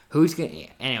 Who's gonna?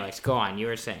 Anyways, go on. You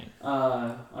were saying.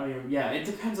 It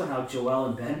depends on how Joel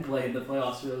and Ben play in the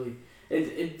playoffs. Really,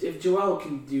 if Joel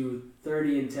can do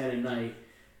 30 and 10 a night,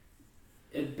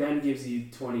 if Ben gives you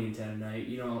 20 and 10 a night,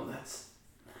 that's.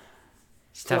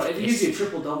 It's tough. If he gives you a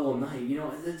triple double a night,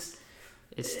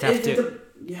 it's tough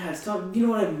it's tough. You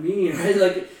know what I mean, right?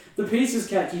 Like the Pacers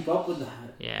can't keep up with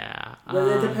that. Yeah. It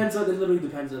literally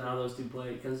depends on how those two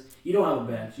play because you don't have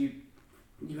a bench.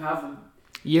 You have.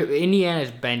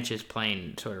 Indiana's bench is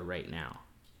playing sort of right now.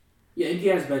 Yeah,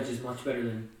 Indiana's bench is much better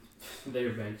than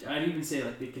their bench. I'd even say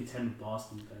like they contend with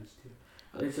Boston's bench too.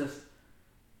 It's just.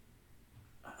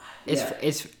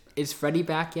 Is Freddie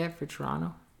back yet for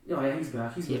Toronto? No, yeah, he's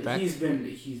back. He's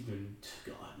been.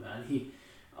 God, man.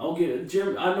 I'll get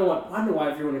Jeremy. I don't know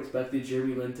why everyone expected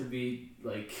Jeremy Lin to be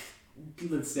like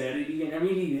insanity again. I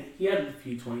mean, he had a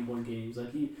few 20-point games.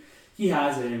 Like he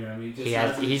has it in him. I mean,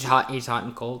 he's hot. He's hot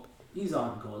and cold. He's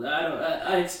on cold.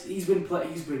 He's been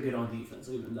good on defense.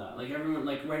 Even that, like everyone,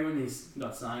 like right when he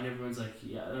got signed, everyone's like,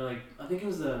 yeah, they're like, I think it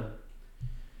was the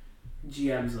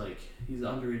GM's like he's an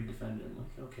underrated defender. I'm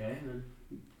like, okay, and then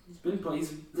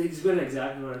he's been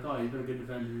exactly what I thought. He's been a good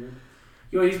defender.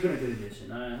 He's been a good addition.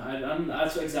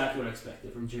 That's exactly what I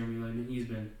expected from Jeremy Lin, and he's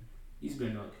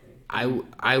been okay.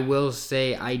 I will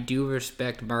say I do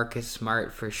respect Marcus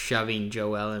Smart for shoving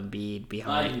Joel Embiid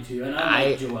behind. I do too, and I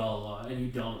like Joel a lot, and you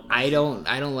don't. I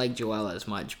don't like Joel as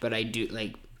much, but I do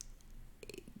like.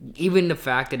 Even the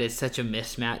fact that it's such a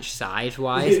mismatch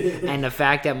size-wise, and the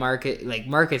fact that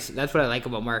Marcus, that's what I like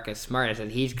about Marcus Smart, is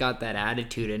that he's got that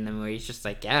attitude in him where he's just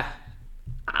like, yeah,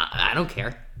 I don't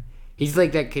care. He's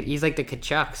like that. He's like the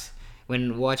Kachucks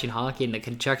when watching hockey, and the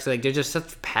Kachucks like they're just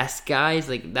such pest guys.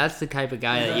 Like that's the type of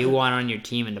guy that you want on your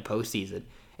team in the postseason.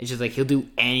 It's just like he'll do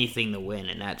anything to win,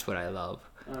 and that's what I love.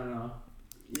 I don't know.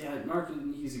 Yeah, Marcus,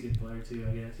 he's a good player too.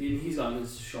 I guess he's on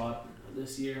his shot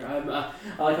this year. I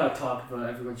like how I talk about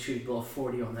everyone shooting below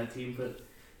 40 on that team, but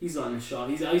he's on his shot.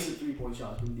 He's at least a 3-point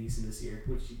shot been decent this year,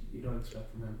 which you don't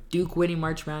expect from him. Duke winning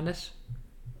March Madness.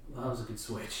 Well, that was a good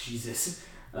switch. Jesus.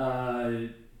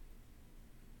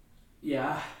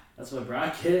 Yeah, that's my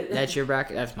bracket. That's your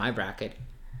bracket? That's my bracket.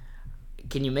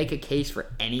 Can you make a case for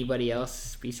anybody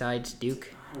else besides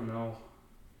Duke? I don't know.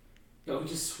 Yeah, we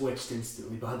just switched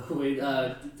instantly, by the way.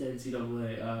 The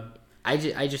NCAA.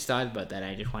 I just thought about that.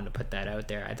 I just wanted to put that out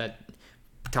there. I thought,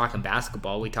 talking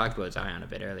basketball, we talked about Zion a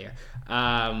bit earlier.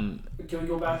 Can we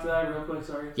go back to that real quick?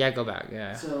 Sorry. Yeah, go back.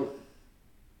 Yeah. So,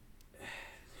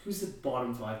 who's the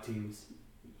bottom 5 teams?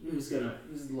 Who's the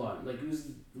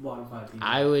bottom 5 teams?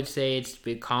 I would say it's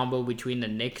a combo between the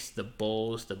Knicks, the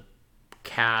Bulls, the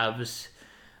Cavs,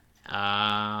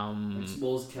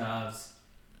 Bulls, Cavs,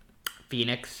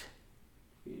 Phoenix,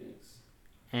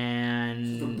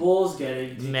 and so the Bulls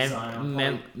getting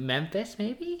Memphis,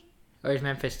 maybe, or is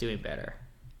Memphis doing better?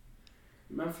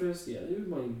 Memphis, yeah, they're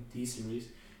doing decent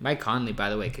reason. Mike Conley, by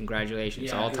the way,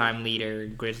 congratulations, all-time leader,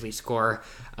 Grizzly scorer,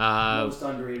 most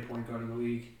underrated point guard in the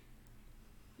league.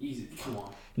 Easy, come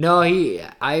on. No,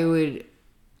 I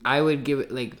would give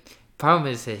it like.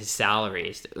 Problem is his salary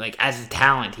is like as a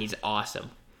talent he's awesome.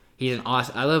 He's an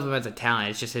awesome. I love him as a talent.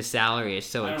 It's just his salary is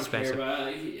so expensive.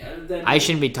 I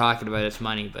shouldn't be talking about his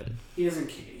money, but he doesn't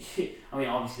care. I mean,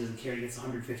 obviously he doesn't care. He gets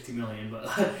 $150 million, but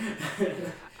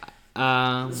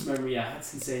just remember,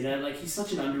 that's insane. That he's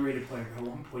such an underrated player. At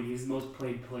one point, he was the most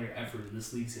played player ever in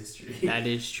this league's history. That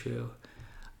is true.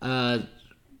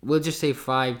 we'll just say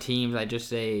 5 teams. I just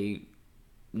say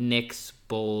Knicks,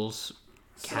 Bulls,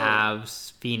 So,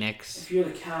 Cavs, Phoenix. if you're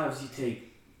the Cavs, You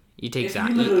take if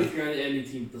Zion. if you're any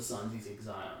team with the Suns, you take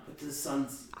Zion. But the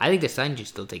Suns I think the Suns you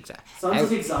still take Zion. will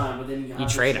take Zion, but then you have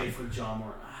to trade trade him. for John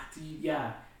Moore.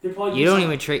 Yeah. They're probably You don't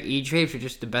even trade. You trade for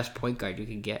just the best point guard you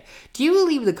can get. Do you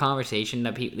believe the conversation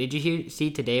that people? Did you see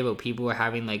today about people were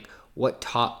having like what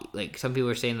top? Like some people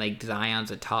were saying like Zion's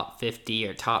a top 50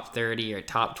 or top 30 or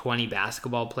top 20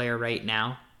 basketball player right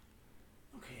now.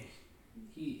 Okay.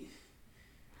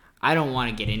 I don't want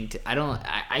to get into.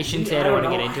 I shouldn't say I don't want to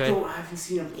get into it. I haven't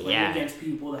seen him play against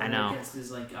people that are against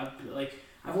his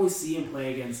I've always seen him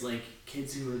play against like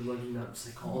kids who are looking up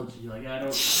psychology. Like I don't.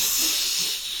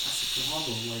 That's the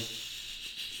problem. Like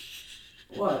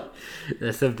what?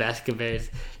 That's the best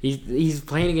comparison. He's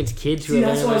playing against kids who See, are.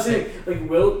 that's what I'm saying. Like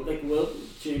Wilt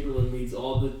Chamberlain leads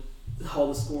all the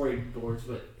scoring boards,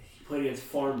 but he played against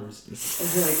farmers.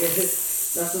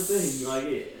 That's the thing.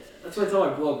 Like. That's what I tell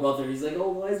my brother. He's like,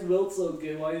 "Oh, why is Wilt so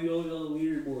good? Why is he always on the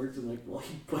leaderboards?" I'm like, "Well,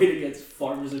 he played against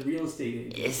farmers and real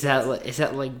estate agents." Is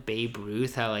that like Babe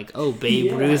Ruth? How like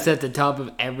Babe Ruth's at the top of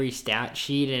every stat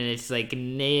sheet, and it's like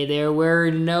there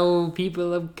were no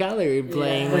people of color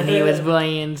playing when he was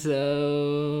playing.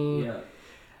 So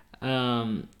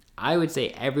I would say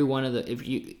every one of the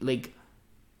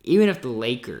even if the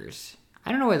Lakers, I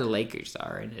don't know where the Lakers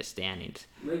are in the standings.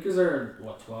 Lakers are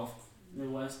 12th in the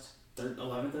West.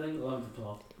 11th, I think. 11th or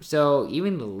 12th. So,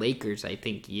 even the Lakers, I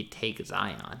think you take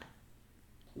Zion.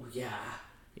 Well, yeah.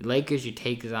 Lakers, you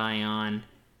take Zion.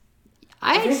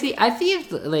 I think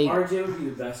it's like... RJ would be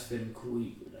the best fit in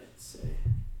Cleveland, I'd say.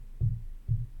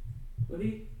 Would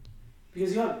he?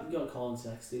 Because you got Colin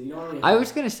Sexton. You don't really I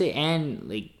was going to say, and,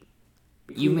 like...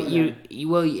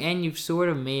 You've sort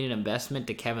of made an investment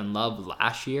to Kevin Love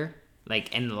last year.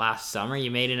 Like, in the last summer, you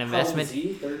made an investment. How old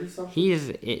is he? 30-something?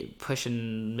 He's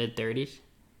pushing mid-30s.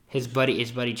 His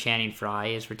buddy Channing Frye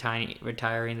is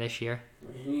retiring this year.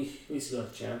 He still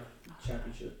got a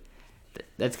championship.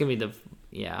 That's going to be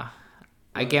yeah.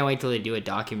 I can't wait till they do a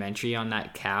documentary on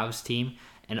that Cavs team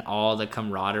and all the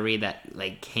camaraderie that,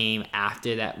 like, came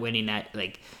after that, winning that,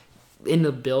 like, in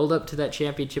the build-up to that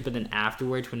championship and then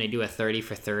afterwards when they do a 30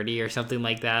 for 30 or something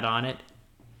like that on it.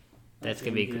 That's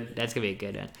gonna be good. That's gonna be a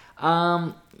good one.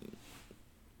 I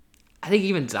think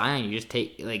even Zion, you just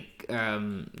take like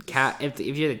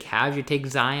if you're the Cavs, you take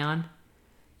Zion.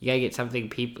 You gotta get something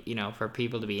for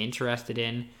people to be interested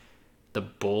in. The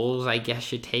Bulls, I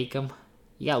guess, you take them.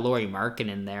 You got Lauri Markkanen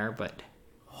in there, but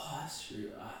that's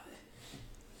true.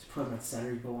 Just put him at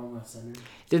center. You go on with center.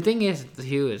 The thing is,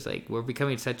 too, is like we're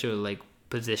becoming such a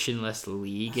positionless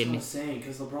league. That's what I'm saying,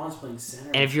 because LeBron's playing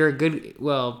center. And if you're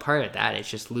part of that, it's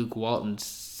just Luke Walton's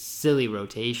silly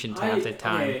rotations half the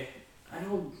time. Okay, I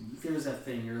know there was that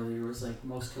thing earlier where it's like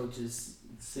most coaches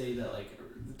say that like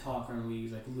the talk around the league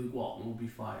is like Luke Walton will be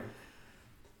fired.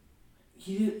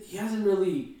 He hasn't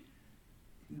really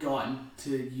gotten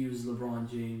to use LeBron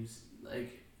James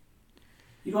like.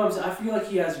 You know what I'm saying? I feel like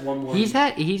he has one more. He's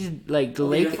like the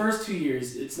The first 2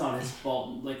 years, it's not his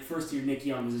fault. Like first year, Nick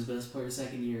Young was his best player.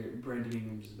 Second year, Brandon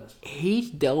Ingram was his best player. He's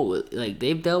dealt with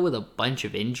they've dealt with a bunch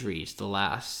of injuries the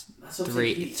last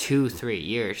 3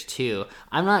 years too.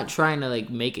 I'm not trying to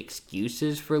make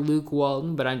excuses for Luke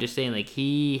Walton, but I'm just saying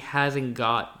he hasn't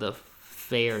got the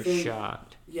fair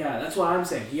shot. Yeah, that's what I'm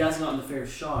saying. He hasn't gotten the fair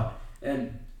shot,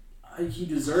 and he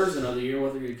deserves another year.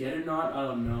 Whether you get it or not, I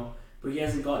don't know. But he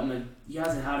hasn't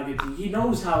had a good team. He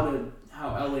knows how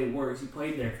LA works. He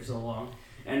played there for so long,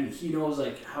 and he knows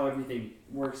how everything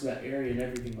works in that area and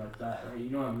everything like that. Right? You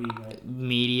know what I mean? Right?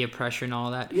 Media pressure and all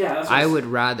that. Yeah, that's I would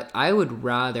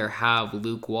rather have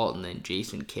Luke Walton than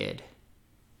Jason Kidd.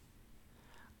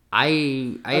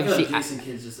 I feel like Jason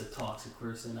Kidd's just a toxic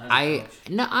person. I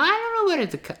don't know what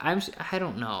it's. I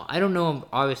don't know. I don't know him.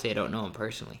 Obviously, I don't know him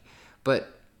personally,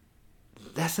 but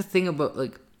that's the thing about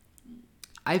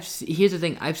here's the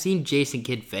thing. I've seen Jason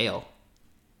Kidd fail.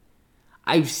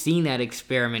 I've seen that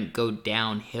experiment go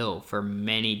downhill for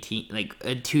many teams,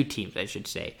 2 teams, I should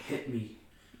say. Hit me.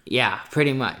 Yeah,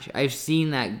 pretty much. I've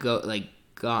seen that go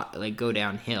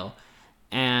downhill,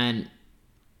 and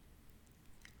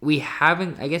we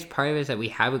haven't. I guess part of it is that we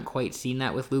haven't quite seen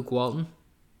that with Luke Walton.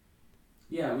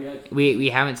 Yeah, we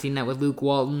haven't seen that with Luke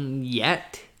Walton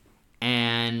yet.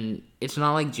 And it's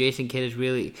not like Jason Kidd is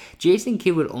really... Jason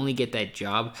Kidd would only get that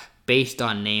job based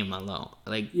on name alone.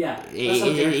 That's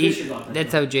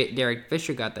how Derek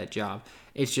Fisher got that job.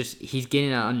 It's just he's getting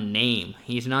it on name.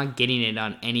 He's not getting it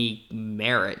on any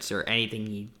merits or anything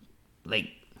he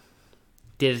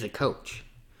did as a coach.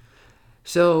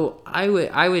 So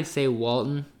I would say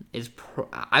Walton is...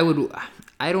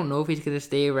 I don't know if he's gonna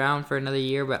stay around for another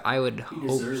year, but I would He hope.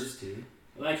 deserves to.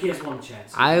 Like, he has one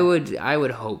chance. I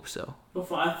would hope so. I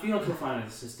feel like he'll find an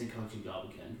assistant coaching job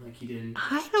again. Like, he didn't.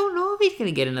 I don't know if he's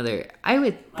gonna get another.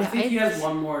 I think he has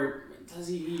one more. Does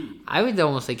he? I would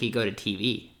almost think he'd go to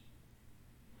TV.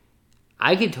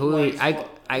 I could totally.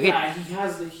 Yeah, he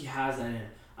has that in him.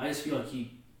 I just feel like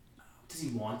does he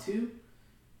want to?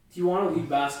 Do you want to leave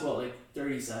basketball at like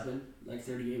 37, like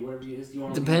 38, whatever he is? Do you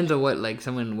want? Depends on what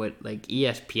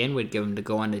ESPN would give him to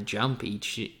go on the jump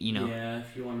each. Yeah,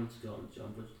 if you wanted to go on the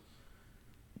jump.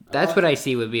 That's what I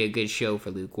see would be a good show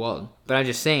for Luke Walton. But I'm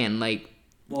just saying, like.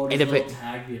 Well, there's a little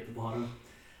tag me at the bottom.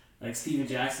 Like Steven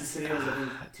Jackson today was, I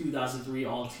think, 2003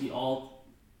 I think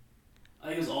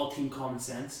it was all team common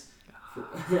sense.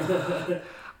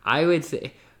 I would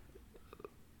say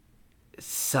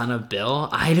Son of Bill.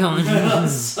 I don't know.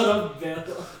 Son of Bill.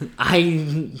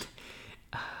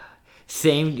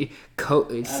 Same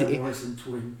Adam Morrison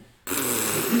twin.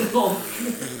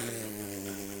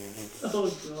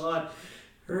 Oh God.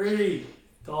 Hurry.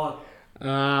 Talk.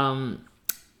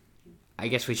 I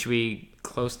guess we should be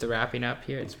close to wrapping up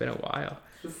here. It's been a while.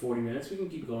 For 40 minutes, we can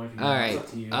keep going. If you All want. right. It's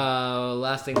up to you.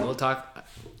 Last thing we'll talk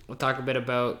a bit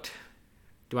about.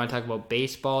 Do you want to talk about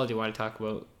baseball? Do you want to talk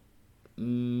about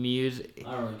music?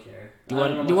 I don't really care. Do you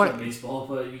want? I don't know much about baseball,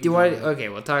 but do you want? Okay,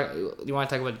 we'll talk. Do you want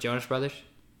to talk about the Jonas Brothers?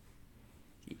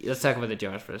 Let's talk about the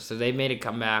Jonas Brothers. So they made a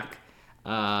comeback.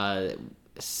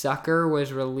 Sucker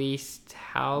was released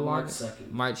how long?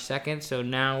 March 2nd. So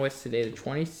now what's today? The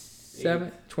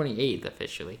 27th? 28th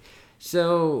officially.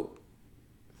 So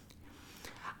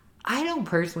I don't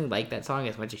personally like that song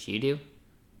as much as you do.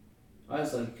 I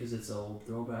just like it because it's an old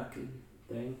throwback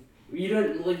thing. You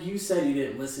don't like you said you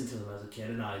didn't listen to them as a kid,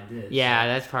 and I did. Yeah, so.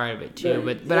 that's part of it too.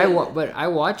 But I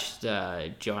watched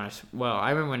Jonas. Well, I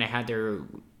remember when they had their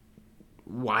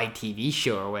YTV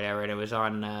show or whatever, and it was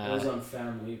on. It was on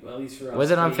Family, at least for us.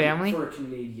 Was it on Family? For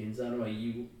Canadians, I don't know about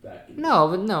you back in.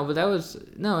 But that was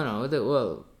no.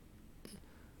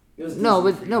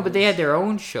 But they had their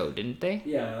own show, didn't they?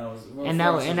 Yeah, that was. Well, and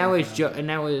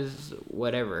that was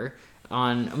whatever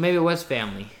on. Maybe it was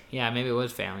Family. Yeah, maybe it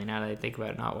was Family. Now that I think about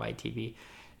it, not YTV.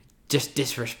 Just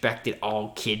disrespected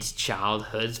all kids'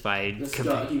 childhoods by. Keep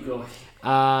going.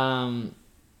 I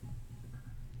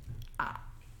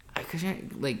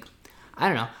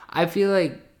don't know. I feel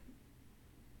like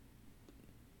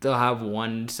they'll have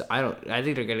one. I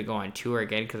think they're gonna go on tour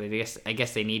again because I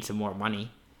guess they need some more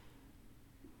money.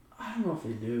 I don't know if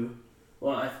they do.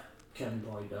 Well, Kevin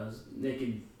probably does.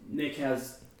 Nick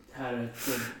has had a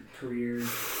good career.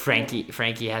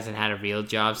 Frankie hasn't had a real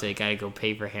job, so they gotta go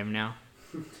pay for him now.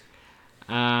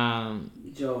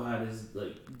 Joe had his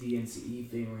DNCE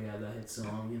thing where he had that hit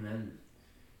song, and then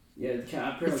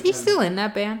is he still in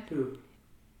that band? Who?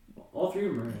 All three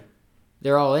of them are in it.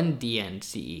 They're all in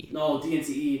DNCE. No,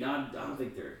 DNCE. I don't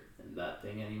think they're in that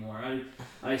thing anymore.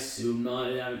 I assume not.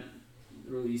 They haven't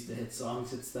released a hit song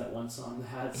since that one song they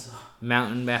had. So.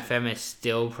 Mountain FM is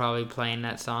still probably playing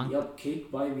that song. Yep,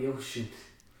 Cake by the Ocean.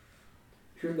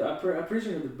 I'm pretty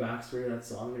sure the backstory of that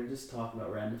song, they're just talking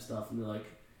about random stuff, and they're like,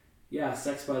 yeah,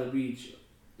 Sex by the Beach.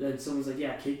 Then someone's like,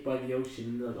 yeah, Cake by the Ocean.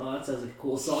 And they're like, oh, that sounds like a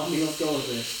cool song. Let's go with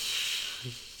it.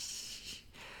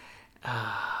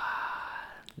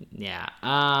 Yeah.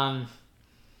 I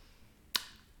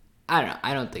don't know.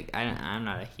 I'm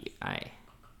not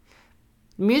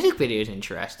music video is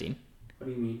interesting. What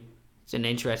do you mean? It's an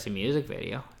interesting music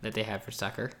video that they have for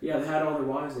Sucker. Yeah, they had all their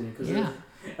wives in it. Cause yeah.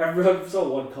 I saw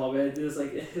one comment. It was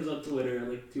on Twitter,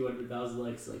 and 200,000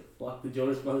 likes. Fuck, the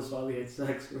Jonas Brothers finally had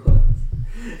sex for once.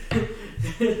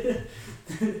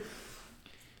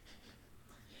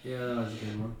 Yeah, that was a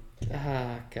good one.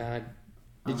 Ah, God.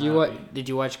 Did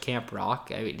you watch Camp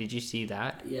Rock? I mean, did you see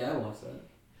that? Yeah, I watched that.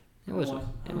 I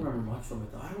don't remember much from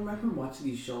it though. I don't remember watching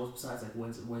these shows besides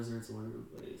Wizards or whatever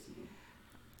it is.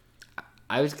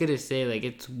 I was gonna say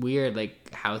it's weird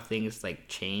how things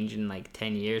change in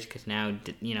 10 years because now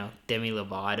Demi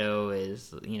Lovato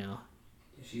is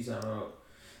she's out.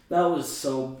 That was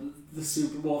the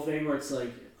Super Bowl thing where it's the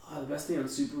best thing on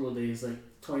Super Bowl day is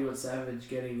 21 Savage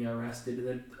getting arrested, and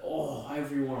then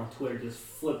everyone on Twitter just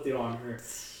flipped it on her.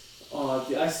 I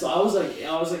was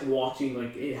watching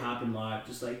it happen live,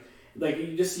 just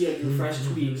you just see a refresh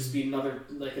tweet, just be another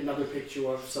picture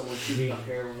of someone shooting up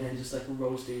heroin and just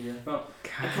roasting her. Part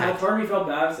of me felt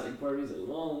bad. Part of me was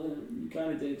well, you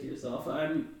kind of did it to yourself. I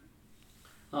don't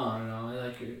know. I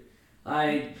like her.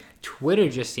 Twitter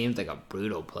just seems like a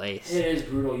brutal place. It is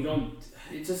brutal.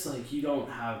 It's just you don't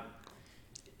have.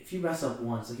 If you mess up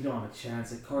once, you don't have a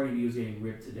chance. Cardi B was getting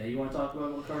ripped today. You want to talk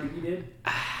about what Cardi B did?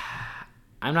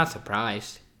 I'm not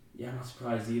surprised. Yeah, I'm not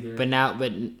surprised either. But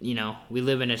we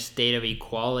live in a state of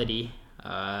equality.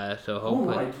 So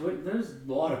hopefully, there's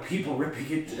a lot of people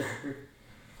ripping into her.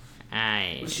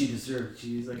 What she deserved.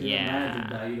 She's like, imagine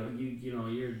that.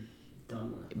 You're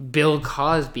done with it. Bill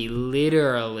Cosby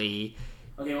literally.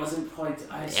 Okay, it wasn't quite.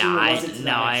 I assume it wasn't to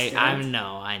that extent.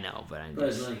 I know, but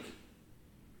like,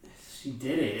 she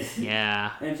did it.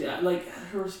 Yeah. And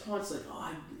her response, like,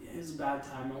 it was a bad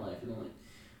time in my life, and I'm like,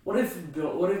 what if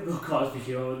Bill Cosby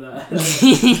came out with that?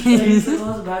 He's like, it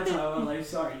was a bad time in my life.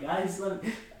 Sorry, guys.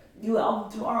 New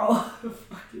album tomorrow.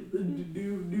 Fucking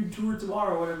new tour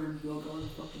tomorrow. Whatever Bill Cosby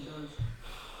fucking does.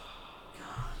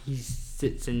 God. He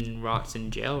sits and rots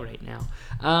in jail right now.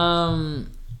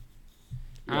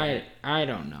 Yeah. I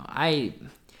don't know.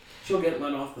 She'll get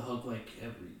let off the hook like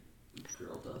every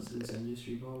girl does in this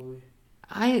industry, probably.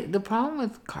 The problem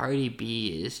with Cardi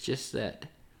B is just that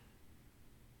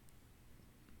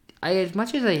as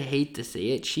much as I hate to say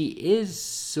it, she is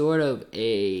sort of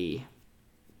a,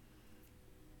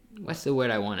 what's the word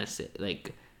I want to say?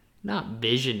 Like, not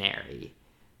visionary,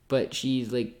 but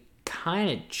she's like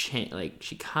kind of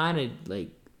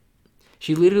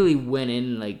she literally went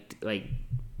in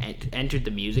entered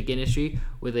the music industry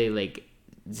with a like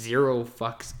zero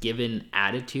fucks given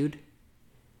attitude,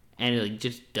 and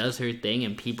just does her thing,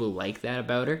 and people like that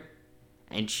about her,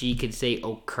 and she could say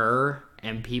occur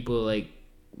and people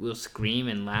will scream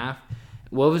and laugh.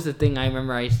 What was the thing I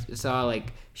remember I saw,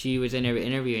 she was in an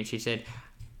interview and she said,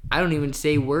 I don't even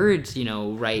say words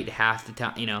right half the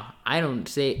time.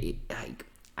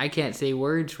 I can't say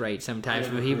words right sometimes,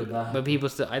 but people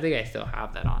still, I think I still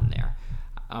have that on there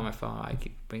on my phone. I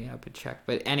could bring it up and check.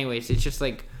 But anyways, it's just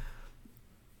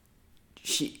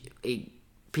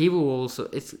people will also,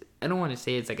 I don't want to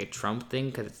say it's like a Trump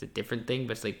thing because it's a different thing,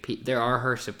 but it's there are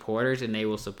her supporters and they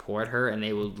will support her and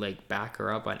they will back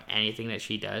her up on anything that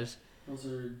she does.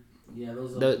 Her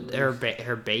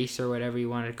base or whatever you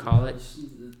want to call it.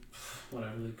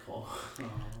 Whatever they call it.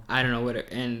 I don't know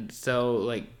and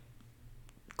so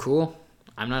cool.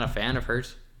 I'm not a fan of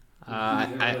hers.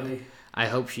 I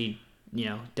hope she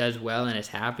does well and is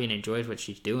happy and enjoys what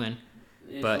she's doing.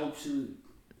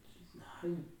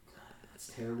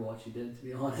 That's terrible what she did, to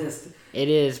be honest. It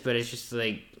is, but it's just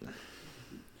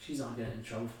she's not getting in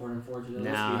trouble for it, unfortunately.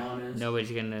 Let's be honest.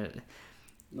 Nobody's gonna.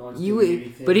 No one's doing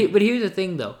anything. But here's the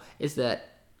thing, though, is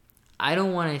that I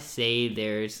don't want to say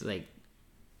there's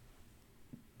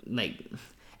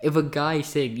if a guy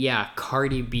said, yeah,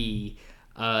 Cardi B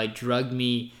drugged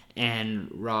me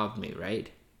and robbed me, right?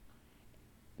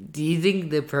 Do you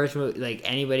think the person would,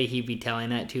 anybody he'd be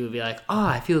telling that to would be like, oh,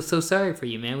 I feel so sorry for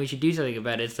you, man. We should do something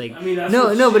about it. It's but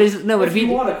if you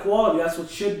want equality, that's what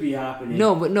should be happening.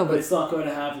 But it's not going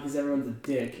to happen because everyone's a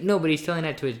dick. No, but he's telling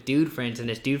that to his dude friends, and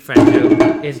his dude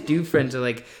friends are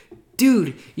like,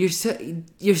 dude, you're such an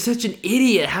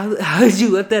idiot. How did you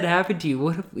let that happen to you?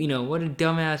 What a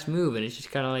dumbass move. And it's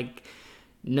just kind of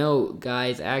no,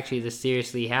 guys, actually, this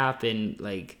seriously happened.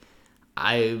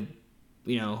 I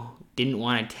didn't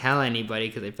want to tell anybody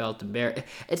because I felt embarrassed.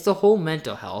 It's the whole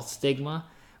mental health stigma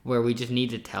where we just need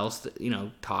to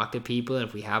talk to people, and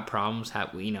if we have problems,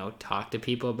 talk to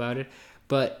people about it.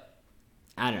 But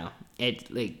I don't know. It's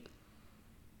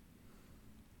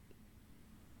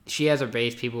she has her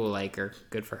base. People will like her.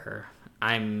 Good for her.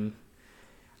 I'm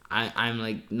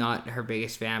not her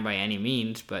biggest fan by any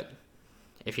means, but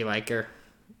if you like her.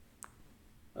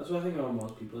 That's what I think about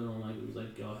most people. I don't like it. Was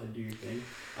go ahead, do your thing.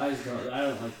 I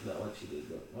don't like that what she did,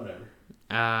 but whatever.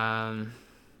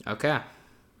 Okay.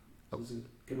 Is it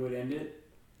a good way to end it?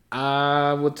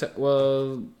 I'm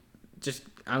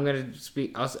gonna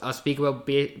speak. I'll speak about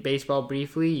baseball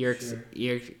briefly. Your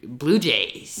Blue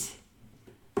Jays.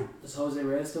 Does Jose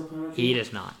Reyes still play? He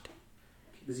does not.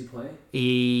 Does he play?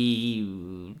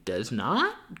 He does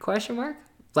not? Question mark.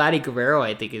 Vladdy Guerrero,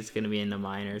 I think, is going to be in the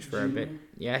minors for a bit.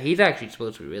 Yeah, he's actually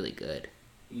supposed to be really good.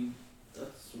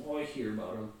 That's all I hear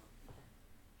about him.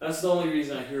 That's the only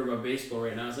reason I hear about baseball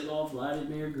right now. It's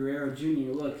Vladimir Guerrero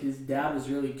Jr. Look, his dad was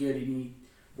really good. He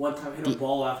one time hit a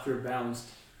ball after it bounced.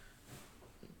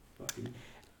 Fucking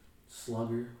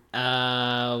slugger.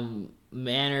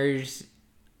 Manners.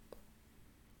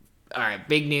 All right,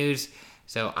 big news.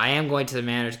 So I am going to the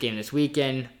Manners game this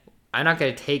weekend. I'm not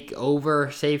going to take over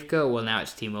Safeco. Well, now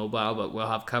it's T-Mobile, but we'll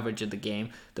have coverage of the game.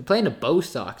 They're playing the Bo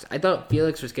Sox. I thought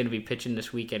Felix was going to be pitching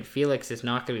this weekend. Felix is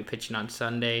not going to be pitching on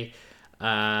Sunday.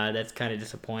 That's kind of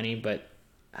disappointing, but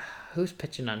who's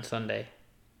pitching on Sunday?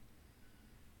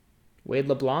 Wade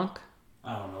LeBlanc?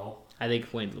 I don't know. I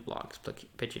think Wade LeBlanc's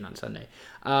pitching on Sunday.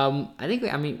 I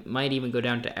think might even go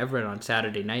down to Everett on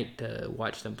Saturday night to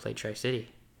watch them play Tri-City.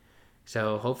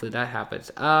 So hopefully that happens.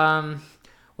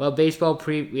 Well,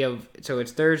 so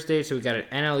it's Thursday, so we got an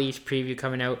NL East preview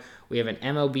coming out. We have an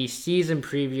MLB season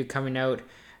preview coming out.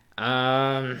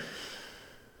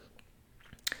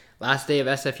 Last day of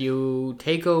SFU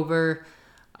takeover.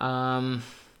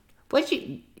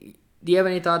 Do you have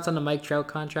any thoughts on the Mike Trout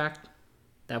contract?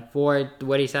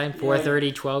 What he signed?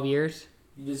 430, 12 years?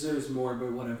 He deserves more,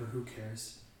 but whatever, who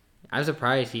cares? I'm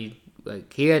surprised he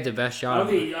had the best shot.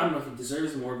 I don't know if he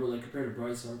deserves more, but compared to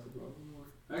Bryce Harper, more.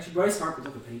 Actually, Bryce Harper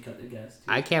took a pay cut, I guess. Too.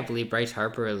 I can't believe Bryce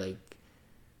Harper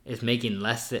is making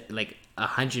less than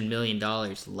 $100 million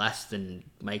less than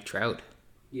Mike Trout.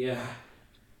 Yeah.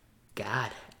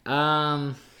 God.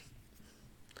 No,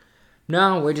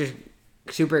 we're just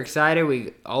super excited.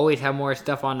 We always have more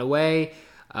stuff on the way.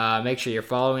 Make sure you're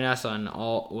following us on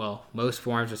most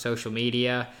forms of social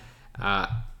media.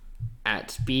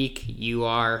 At Speak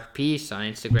UR Peace on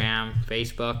Instagram,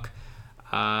 Facebook.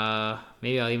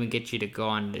 Maybe I'll even get you to go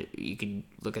on. You can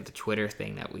look at the Twitter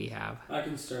thing that we have. I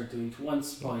can start doing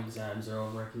once my exams are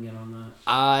over. I can get on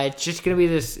that. It's just gonna be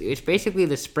this. It's basically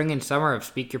the spring and summer of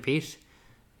Speak Your Piece.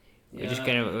 Yeah. We're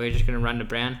just gonna run the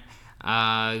brand.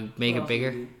 Make it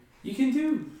bigger. You can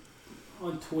do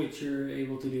on Twitch. You're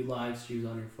able to do live streams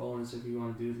on your phone. So if you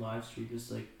want to do live stream,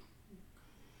 just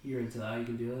you're into that, you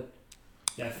can do it.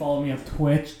 Yeah, follow me on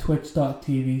Twitch.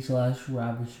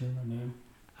 Twitch.tv/Ravisher. My name.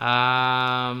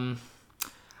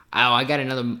 I got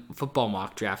another football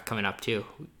mock draft coming up too.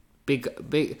 Big,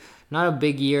 not a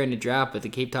big year in the draft, but they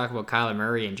keep talking about Kyler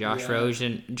Murray and Josh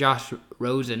Rosen. You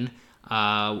gonna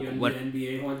do an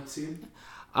NBA one soon?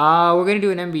 We're gonna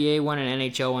do an NBA one and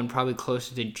NHL one probably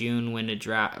closer to June when the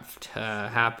draft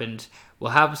happens.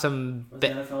 We'll have some. What's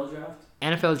the NFL draft?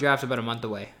 NFL draft's about a month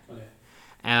away. Okay.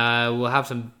 We'll have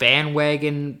some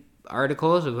bandwagon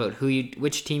articles about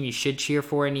which team you should cheer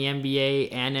for in the NBA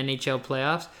and NHL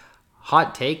playoffs.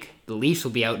 Hot take: the Leafs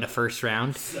will be out in the first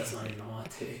round. That's not even a hot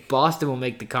take. Boston will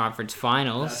make the conference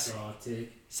finals. That's a hot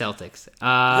take. Celtics.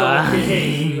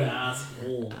 Okay, you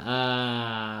asshole.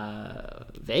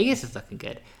 Vegas is looking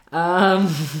good. I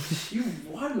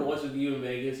don't know what's with you in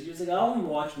Vegas. You're just I only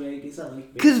watch Vegas. I like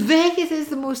Vegas. Because Vegas is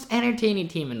the most entertaining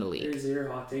team in the league. There's your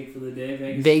hot take for the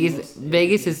day.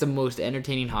 Vegas is the most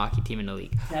entertaining hockey team in the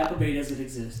league. Tampa Bay doesn't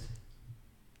exist.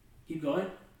 Keep going.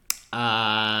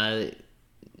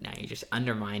 Now you're just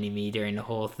undermining me during the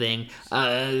whole thing. Now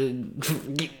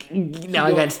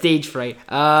I got stage fright.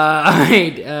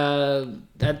 Alright,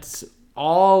 that's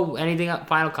all.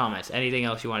 Final comments? Anything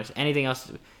else you want to say? Anything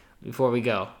else before we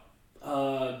go?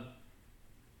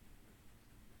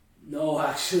 No,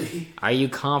 actually. Are you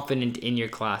confident in your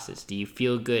classes? Do you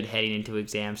feel good heading into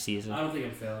exam season? I don't think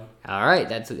I'm failing. Alright,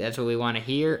 that's what we want to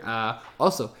hear.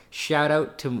 Also, shout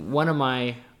out to one of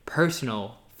my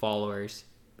personal followers.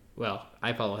 Well,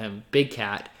 I follow him, Big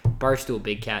Cat, Barstool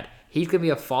Big Cat. He's going to be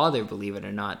a father, believe it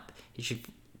or not. You should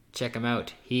check him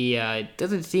out. He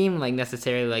doesn't seem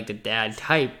necessarily like the dad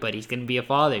type, but he's going to be a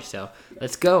father, so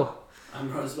let's go. I'm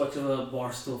not as much of a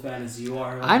Barstool fan as you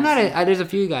are. I'm not. There's a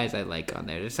few guys I like on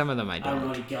there. There's some of them I don't. I don't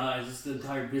know any guys. Just the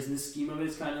entire business scheme of it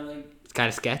is kind of It's kind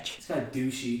of sketch. It's kind of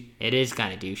douchey. It is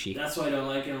kind of douchey. That's why I don't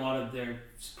like it. A lot of their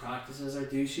practices are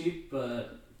douchey,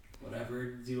 but whatever.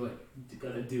 Do what you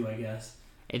gotta do, I guess.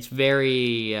 It's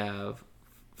very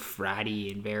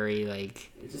fratty and very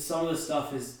It's just some of the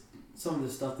stuff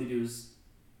they do is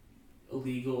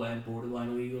illegal and borderline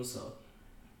illegal. So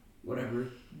whatever.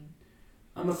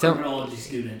 I'm a criminology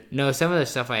student. No, some of the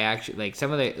stuff I actually like.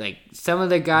 Some of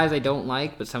the guys I don't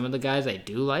like, but some of the guys I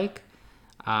do like.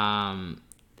 I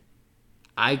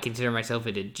consider myself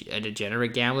a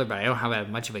degenerate gambler, but I don't have as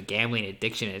much of a gambling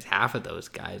addiction as half of those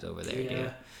guys over there do.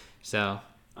 So.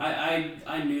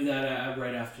 I knew that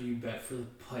right after you bet for the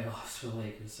playoffs for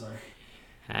Lakers. Sorry.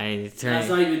 That's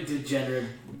not even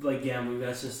degenerate gambling.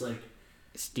 That's just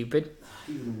stupid.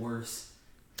 Even worse,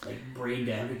 brain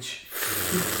damage.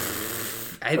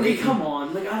 Come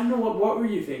on, I don't know what were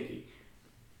you thinking?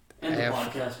 End the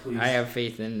podcast, please. I have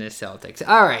faith in the Celtics.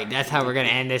 All right, that's how we're gonna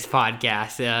end this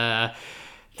podcast.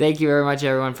 Thank you very much,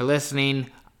 everyone, for listening.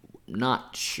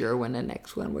 Not sure when the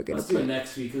next one we're gonna do it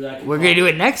next week. We're gonna do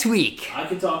it next week. I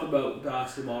can talk about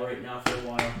basketball right now for a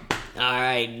while. All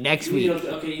right, next week.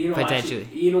 Potentially.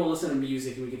 Actually, listen to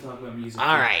music and we can talk about music.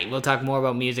 All right, we'll talk more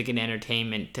about music and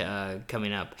entertainment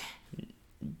coming up.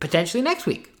 Potentially next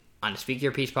week on the Speak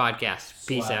Your Peace podcast.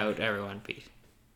 Peace out, everyone. Peace.